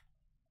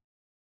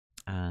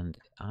 and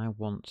I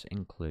want to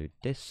include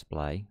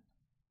display,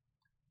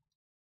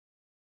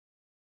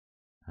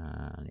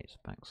 and it's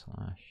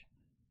backslash.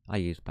 I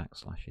use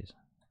backslashes.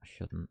 I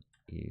shouldn't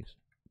use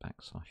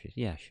backslashes.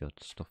 Yeah, I should.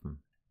 Stuff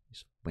them.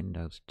 This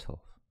Windows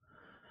tough.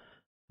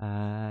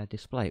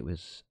 Display, it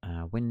was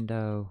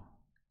window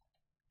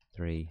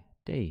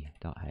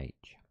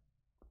 3d.h.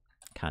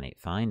 Can it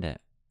find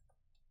it?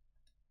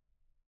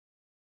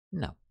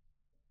 No.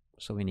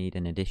 So we need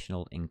an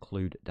additional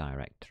include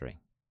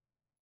directory.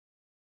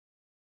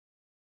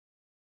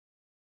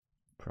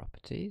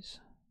 Properties.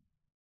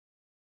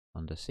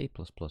 Under C++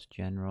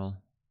 general,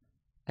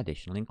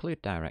 additional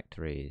include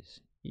directories.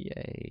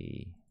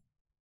 Yay.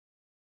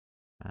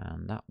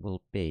 And that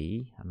will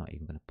be, I'm not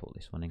even going to put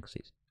this one in because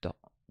it's dot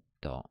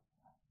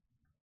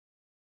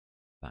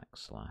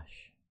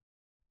backslash.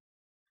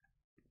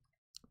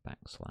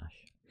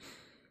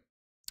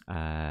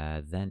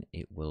 Then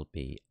it will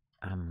be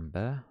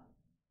Amber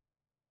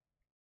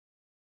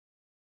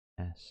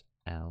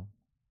SL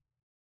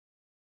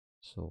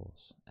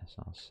source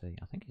src.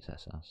 I think it's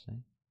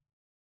src.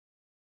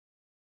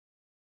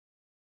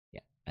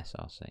 Yeah,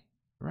 src.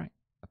 Right,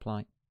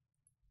 apply.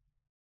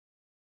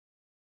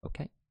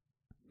 Okay.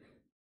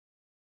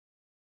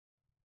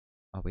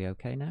 Are we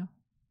okay now?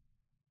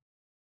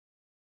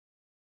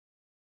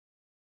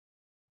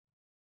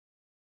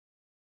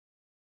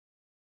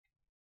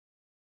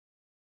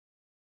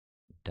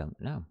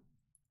 Don't know.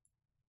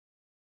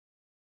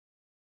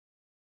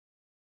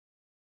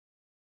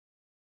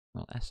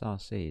 Well,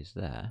 SRC is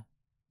there.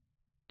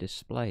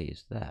 Display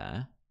is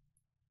there.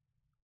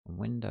 And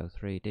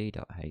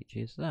Window3D.h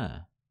is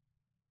there.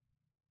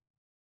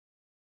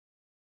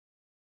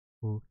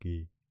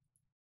 Okay.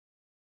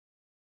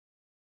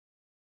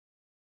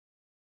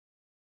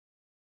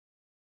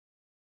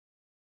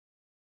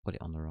 Put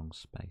it on the wrong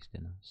space,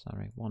 didn't I?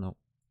 Sorry, one up.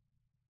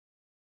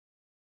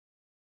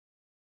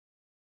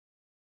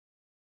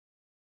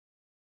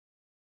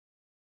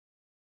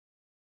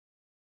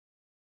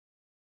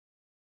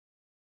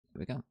 There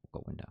we go. We've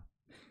got window.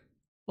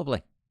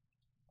 Lovely.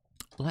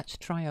 Let's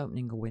try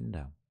opening a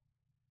window.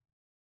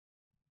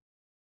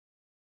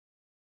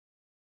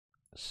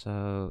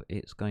 So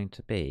it's going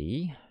to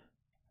be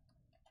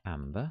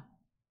Amber.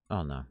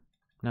 Oh no.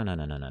 No.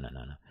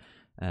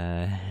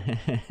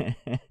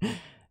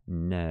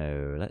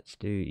 No, let's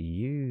do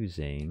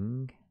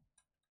using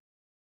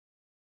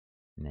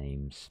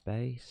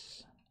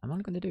namespace. I'm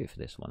only going to do it for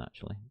this one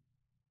actually.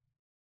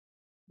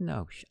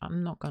 No,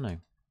 I'm not going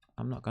to.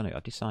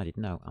 I've decided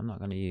no, I'm not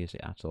going to use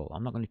it at all.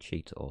 I'm not going to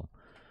cheat at all.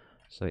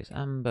 So it's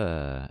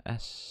Amber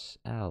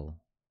SL.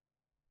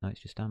 No,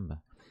 it's just Amber.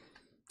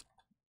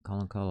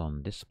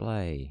 Colon,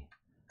 display.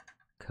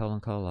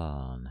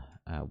 Colon.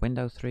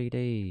 Window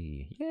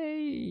 3D.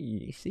 Yay!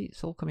 You see,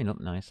 it's all coming up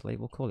nicely.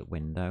 We'll call it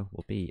window.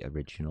 We'll be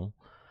original.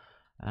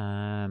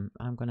 I'm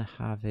going to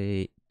have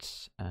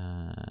it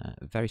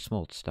very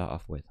small to start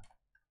off with.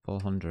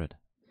 400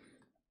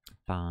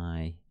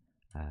 by...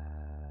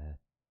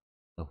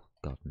 oh,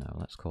 God, no.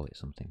 Let's call it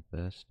something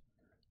first.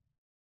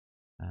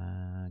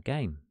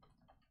 Game.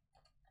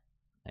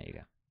 There you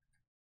go.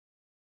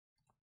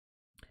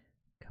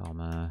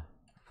 Comma,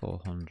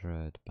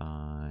 400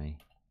 by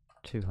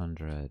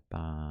 200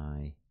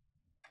 by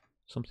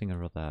something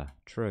or other.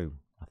 True,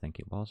 I think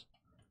it was.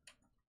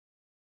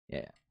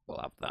 Yeah, we'll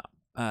have that.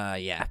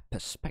 Yeah,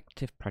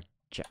 perspective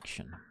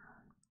projection.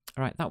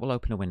 Alright, that will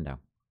open a window.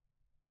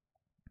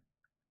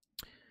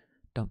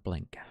 Don't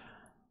blink.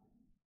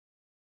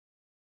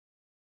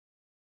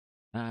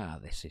 Ah,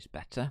 this is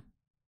better.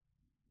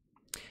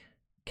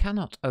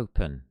 Cannot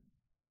open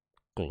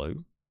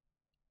glue.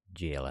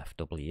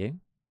 GLFW.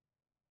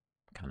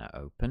 Cannot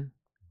open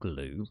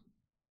glue.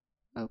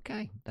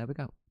 Okay, there we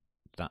go.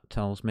 That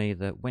tells me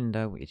that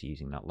window is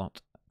using that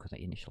lot because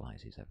it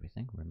initializes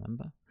everything,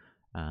 remember?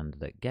 And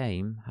that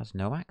game has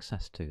no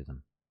access to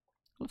them.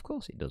 Well, of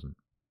course it doesn't.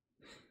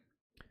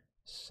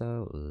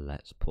 So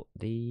let's put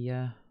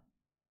the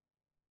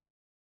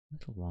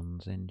little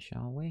ones in,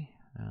 shall we?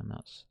 And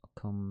that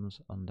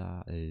comes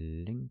under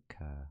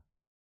linker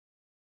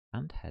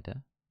and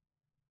header.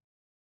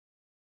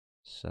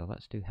 So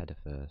let's do header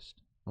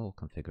first. All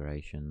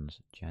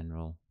configurations,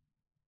 general.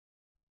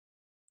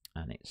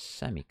 And it's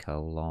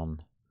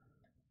semicolon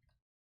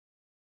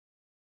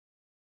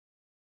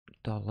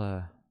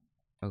dollar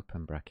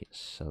open bracket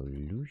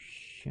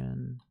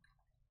solution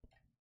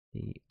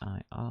dir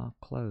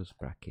close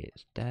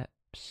brackets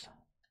depths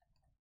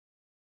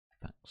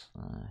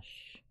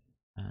backslash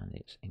and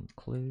it's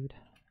include.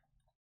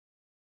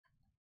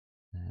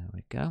 There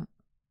we go.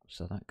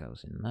 So that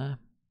goes in there.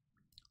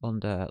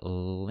 Under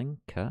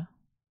linker,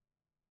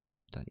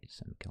 don't need a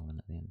semicolon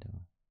at the end, do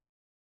I?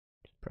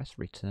 Just press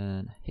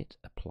return, hit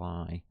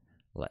apply.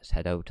 Let's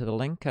head over to the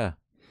linker.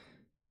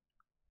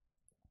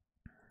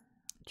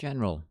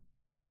 General.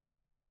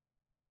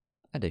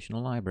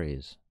 Additional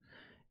libraries.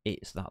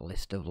 It's that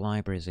list of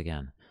libraries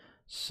again.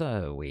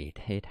 So we'd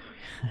hit...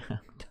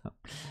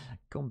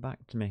 Come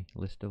back to me,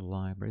 list of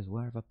libraries.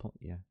 Where have I put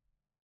you?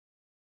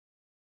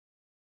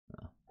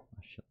 Oh,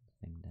 I shut the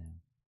thing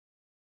down.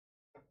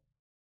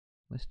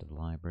 List of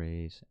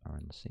libraries are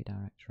in the C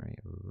directory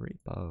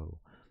repo.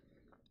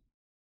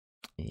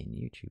 In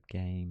YouTube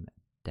game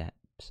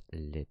depths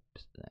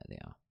libs. There they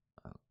are.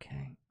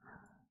 Okay.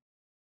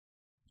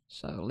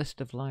 So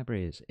list of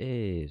libraries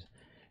is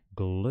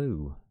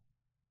glue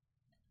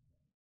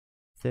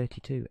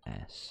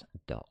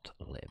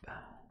 32s.lib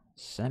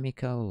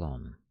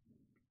semicolon.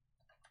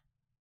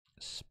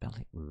 Spell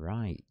it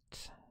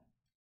right.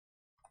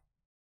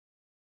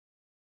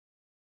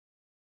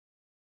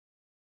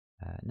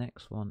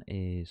 Next one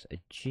is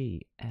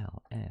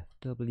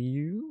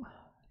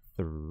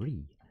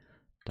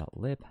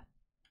glfw3.lib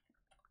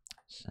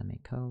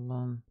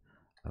semicolon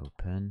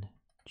open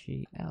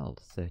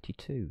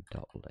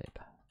gl32.lib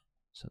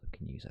so we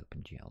can use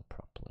OpenGL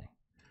properly.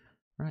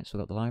 Right, so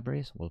we've got the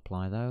libraries, we'll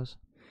apply those.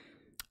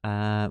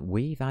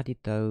 We've added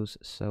those,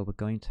 so we're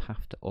going to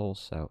have to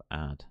also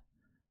add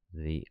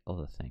the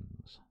other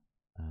things,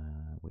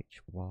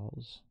 which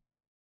was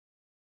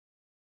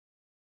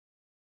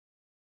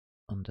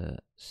under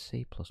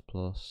C++,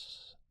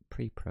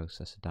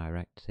 preprocessor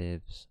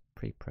directives,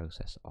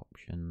 preprocessor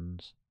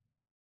options.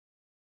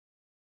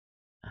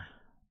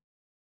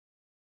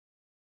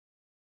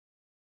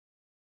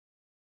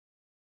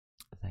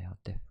 they are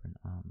different,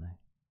 aren't they?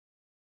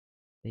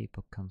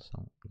 Debug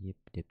console, yip,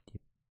 dip,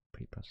 dip,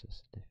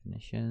 preprocessor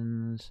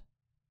definitions.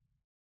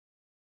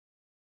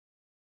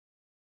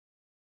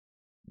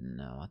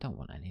 No, I don't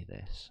want any of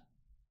this.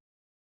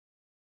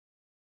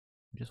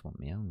 I just want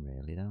my own,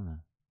 really, don't I?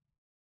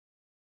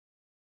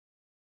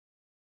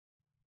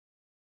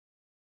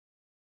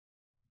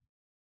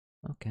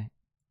 Okay.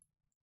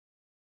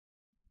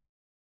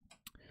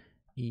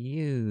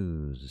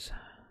 Use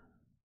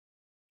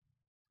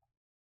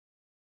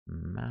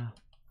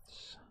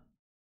maths.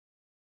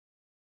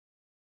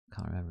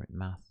 Can't remember it.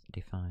 Math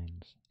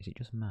defines. Is it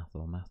just math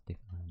or math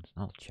defines?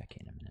 I'll check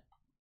it in a minute.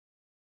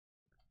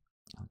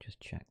 I'll just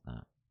check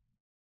that.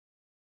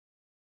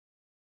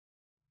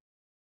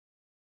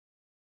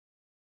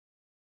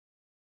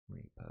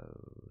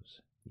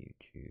 Repos,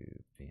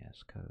 YouTube,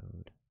 VS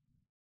Code.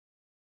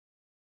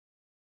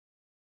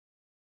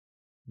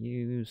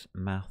 Use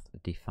math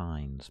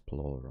defines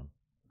plural.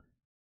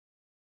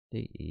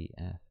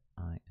 DEFINES.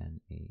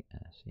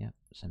 Yep,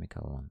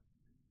 semicolon.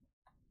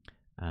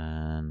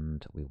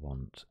 And we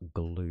want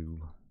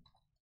glue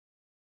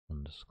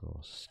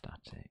underscore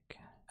static.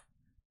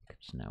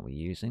 Because now we're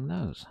using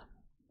those.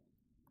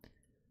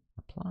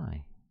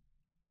 Apply.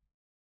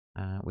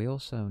 We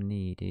also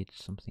needed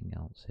something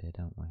else here,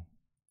 don't we?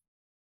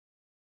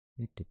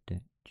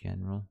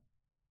 General.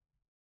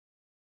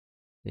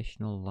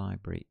 Additional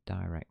library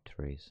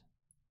directories.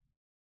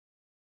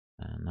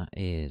 And that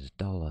is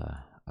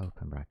 $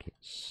 open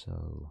brackets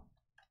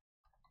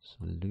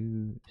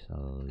solution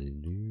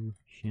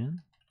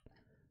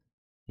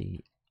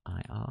dir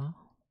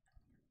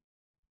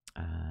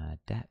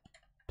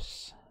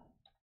deps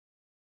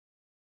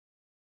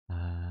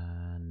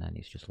and then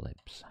it's just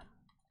libs.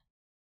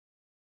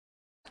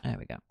 There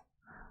we go.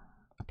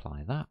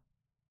 Apply that.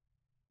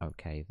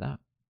 Okay, that.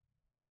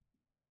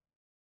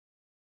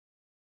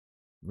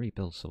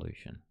 Rebuild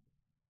solution.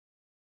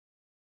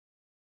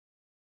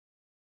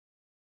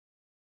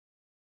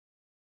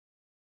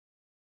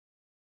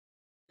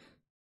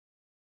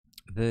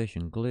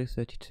 Version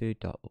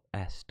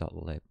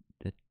glue32.s.lib.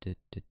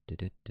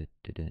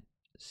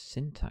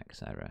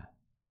 Syntax error.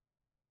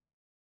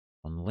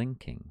 On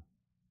linking.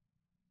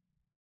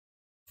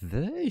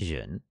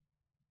 Version?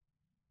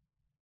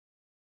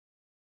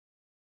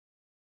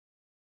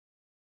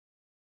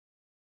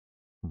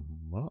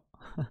 What?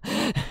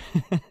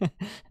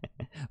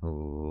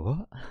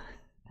 What?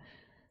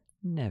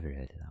 Never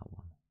heard of that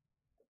one.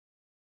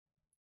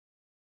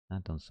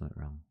 I've done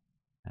something wrong.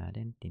 I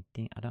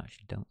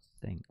actually don't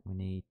think we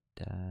need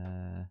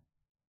that's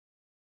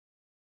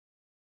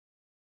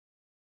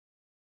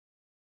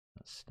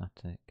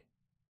static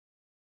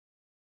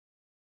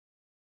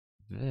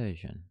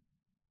version.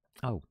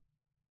 Oh.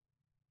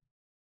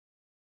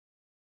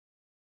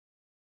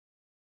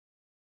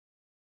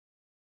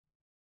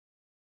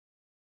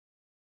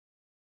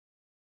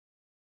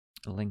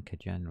 Linker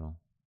general.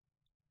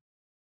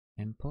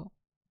 Input.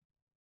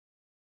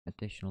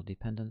 Additional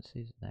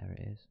dependencies. There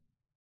it is.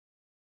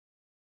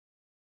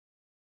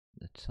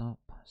 The top.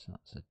 So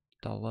that's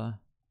 $.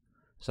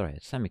 Sorry,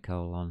 a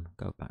semicolon.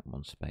 Go back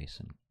one space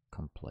and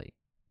complete.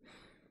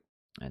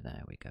 And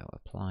there we go.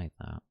 Apply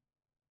that.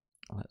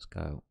 Let's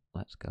go.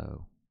 Let's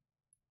go.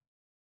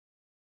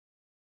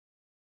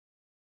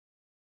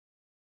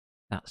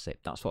 That's it.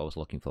 That's what I was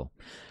looking for.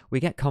 We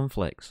get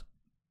conflicts.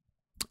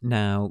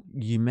 Now,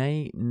 you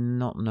may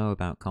not know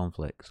about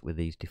conflicts with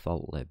these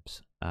default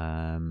libs.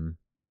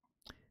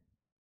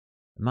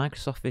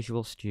 Microsoft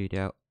Visual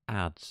Studio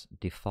adds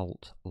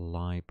default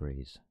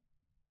libraries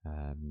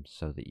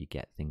so that you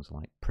get things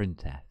like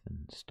printf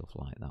and stuff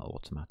like that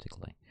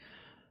automatically.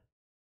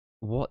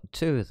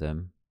 Two of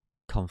them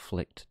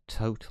conflict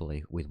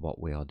totally with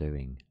what we are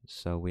doing.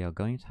 So we are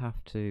going to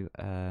have to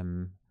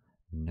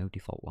no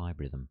default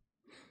library them.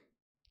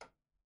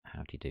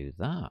 How do you do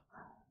that?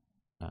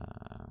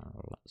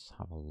 Let's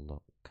have a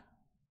look.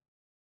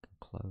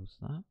 Close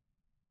that.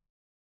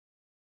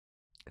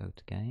 Go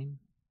to game.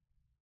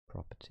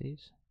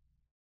 Properties.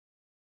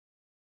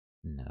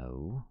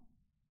 No.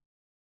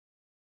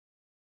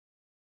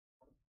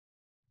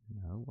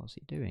 No, what's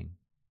it doing?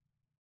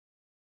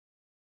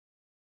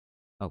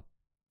 Oh.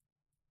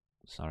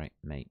 Sorry,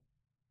 mate.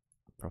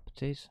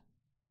 Properties.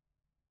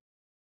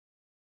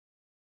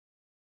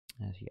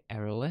 There's your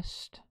error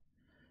list.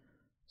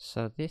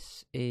 So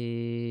this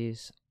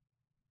is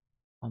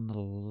on the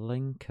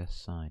linker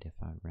side,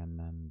 if I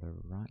remember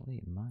rightly.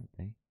 It might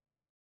be.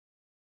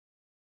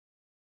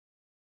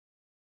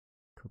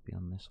 Could be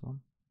on this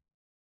one.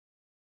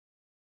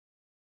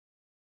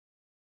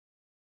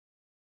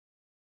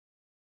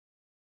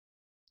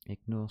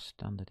 Ignore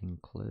standard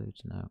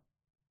includes. No.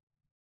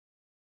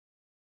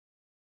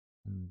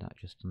 And that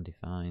just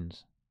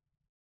undefines.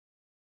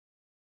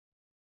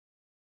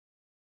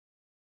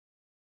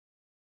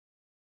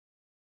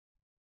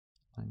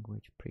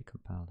 Language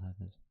precompiled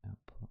headers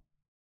output.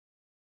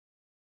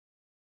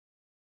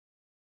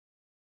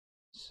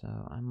 So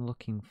I'm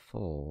looking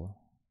for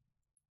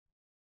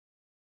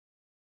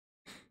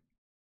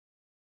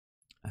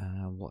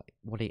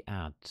what it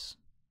adds.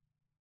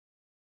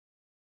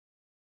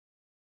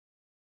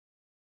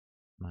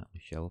 Might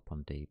show up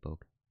on debug.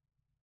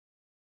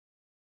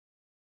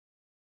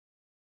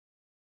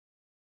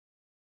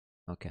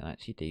 Okay,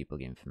 that's your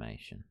debug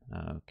information.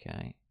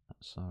 Okay,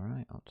 that's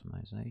alright.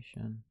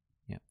 Optimization.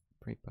 Yep,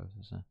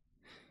 preprocessor.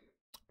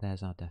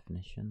 There's our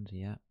definitions.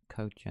 Yep,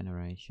 code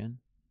generation.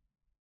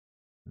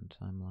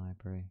 Runtime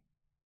library.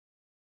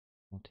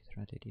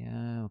 Multi-threaded.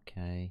 Yeah,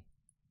 okay.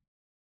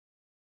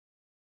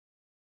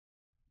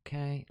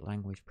 Okay,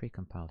 language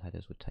precompiled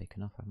headers were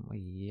taken off, haven't we?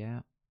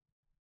 Yeah.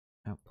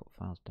 Output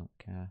files, don't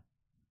care.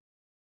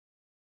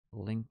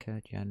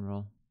 Linker,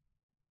 general.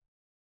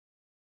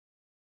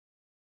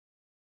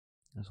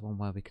 There's one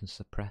where we can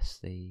suppress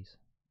these.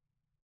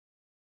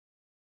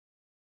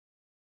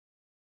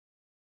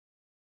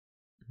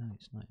 No,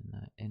 it's not in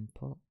there.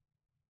 Input.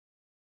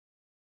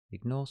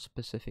 Ignore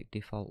specific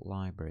default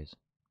libraries.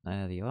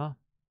 There you are.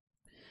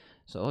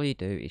 So all you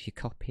do is you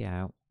copy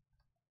out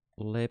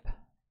lib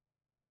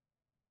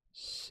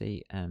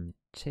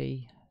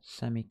cmt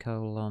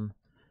semicolon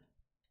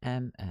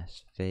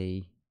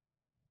msv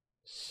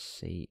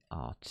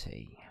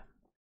crt.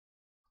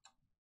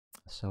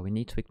 So we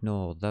need to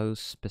ignore those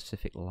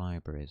specific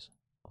libraries,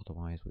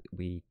 otherwise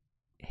we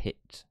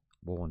hit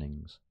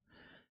warnings.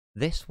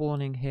 This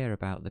warning here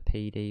about the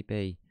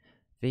PDB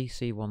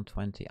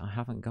VC120, I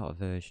haven't got a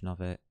version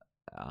of it.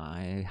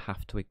 I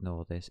have to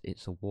ignore this.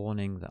 It's a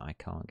warning that I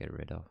can't get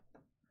rid of.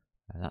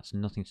 That's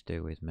nothing to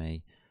do with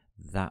me.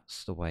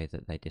 That's the way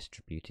that they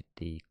distributed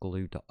the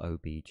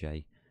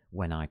glue.obj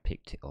when I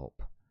picked it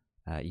up.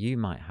 You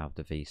might have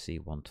the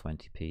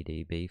VC120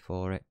 PDB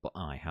for it, but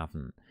I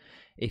haven't.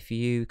 If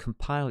you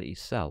compile it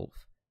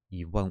yourself,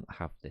 you won't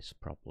have this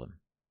problem.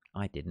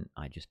 I didn't.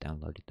 I just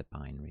downloaded the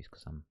binaries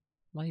because I'm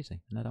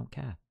lazy and I don't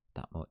care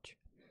that much.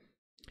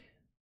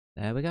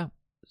 There we go.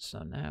 So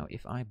now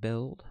if I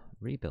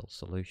rebuild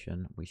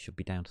solution, we should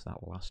be down to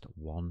that last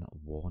one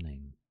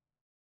warning.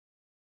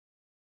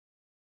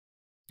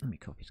 My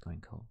coffee's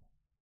going cold.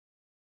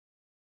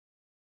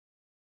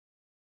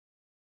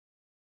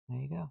 There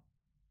you go.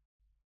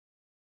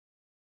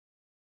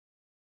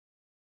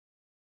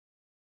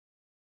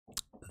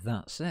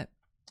 That's it.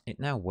 It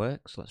now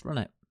works. Let's run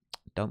it.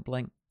 Don't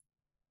blink.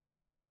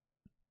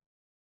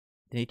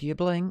 Did you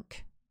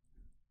blink?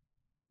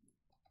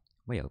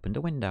 We opened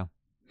a window.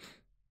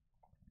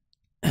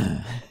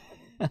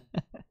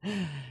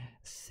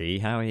 See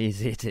how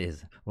easy it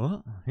is.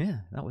 What?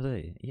 Yeah, that was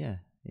it. Yeah,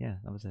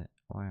 that was it.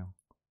 Wow.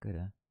 Good,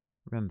 huh?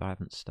 Remember, I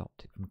haven't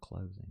stopped it from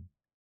closing.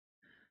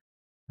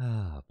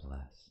 Oh,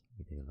 bless.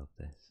 We do love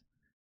this.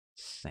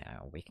 So,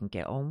 we can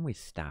get on with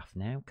stuff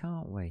now,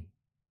 can't we?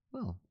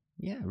 Well,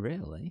 yeah,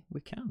 really.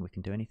 We can. We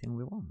can do anything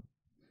we want.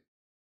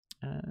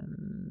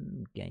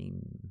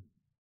 Game.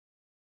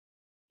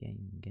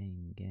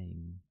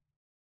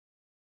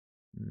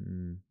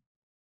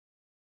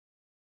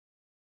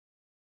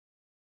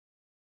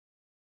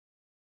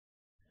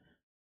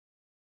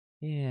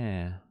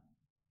 Yeah.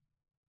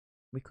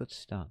 We could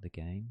start the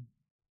game.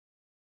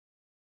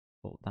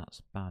 But that's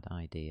a bad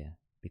idea,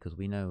 because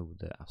we know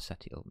that I've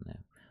set it up now.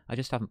 I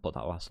just haven't put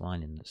that last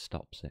line in that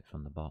stops it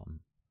from the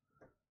bottom.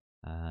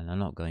 And I'm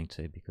not going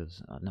to,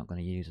 because I'm not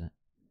going to use it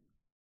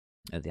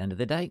at the end of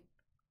the day.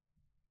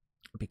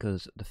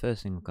 Because the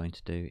first thing I'm going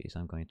to do is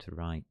I'm going to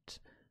write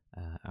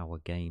our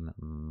game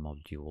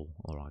module,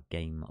 or our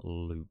game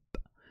loop,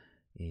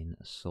 in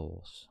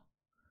source.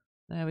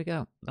 There we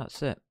go.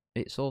 That's it.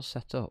 It's all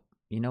set up.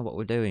 You know what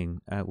we're doing.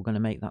 We're going to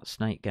make that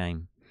snake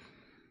game.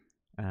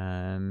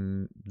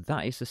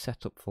 That is the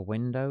setup for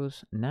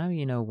Windows. Now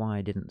you know why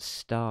I didn't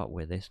start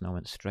with this and I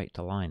went straight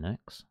to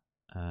Linux.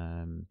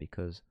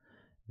 Because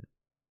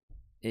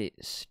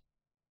it's,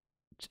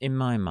 in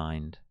my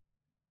mind,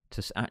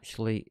 to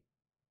actually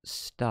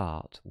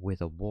start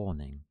with a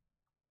warning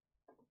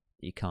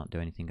you can't do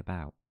anything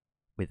about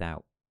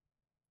without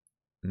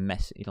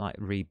like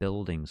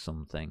rebuilding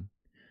something.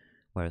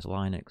 Whereas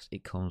Linux,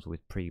 it comes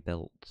with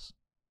pre-built,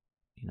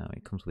 you know,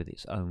 it comes with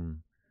its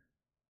own,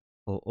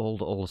 all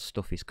the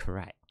stuff is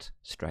correct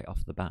straight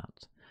off the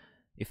bat.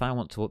 If I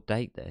want to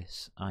update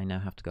this, I now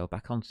have to go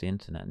back onto the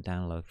internet and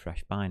download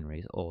fresh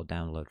binaries or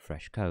download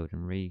fresh code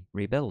and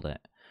rebuild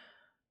it.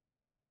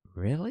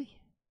 Really?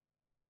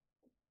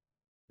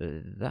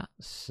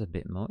 That's a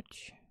bit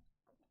much.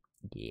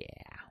 Yeah,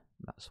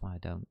 that's why I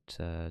don't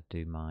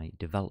do my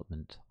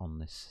development on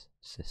this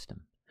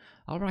system.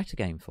 I'll write a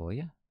game for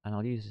you, and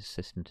I'll use this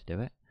system to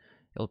do it.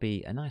 It'll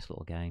be a nice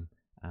little game,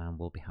 and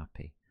we'll be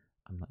happy.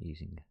 I'm not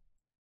using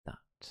that.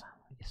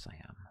 Yes, I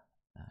am.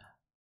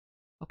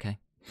 Okay.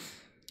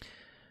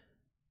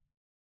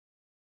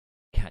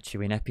 Catch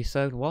you in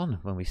episode 1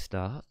 when we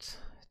start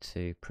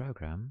to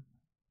program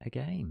a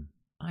game.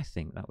 I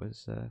think that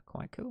was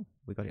quite cool.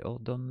 We got it all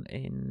done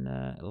in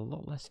a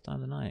lot less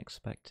time than I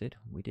expected.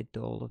 We did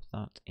all of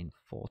that in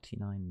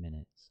 49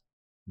 minutes.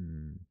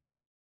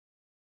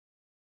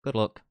 Good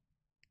luck.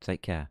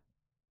 Take care.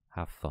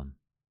 Have fun.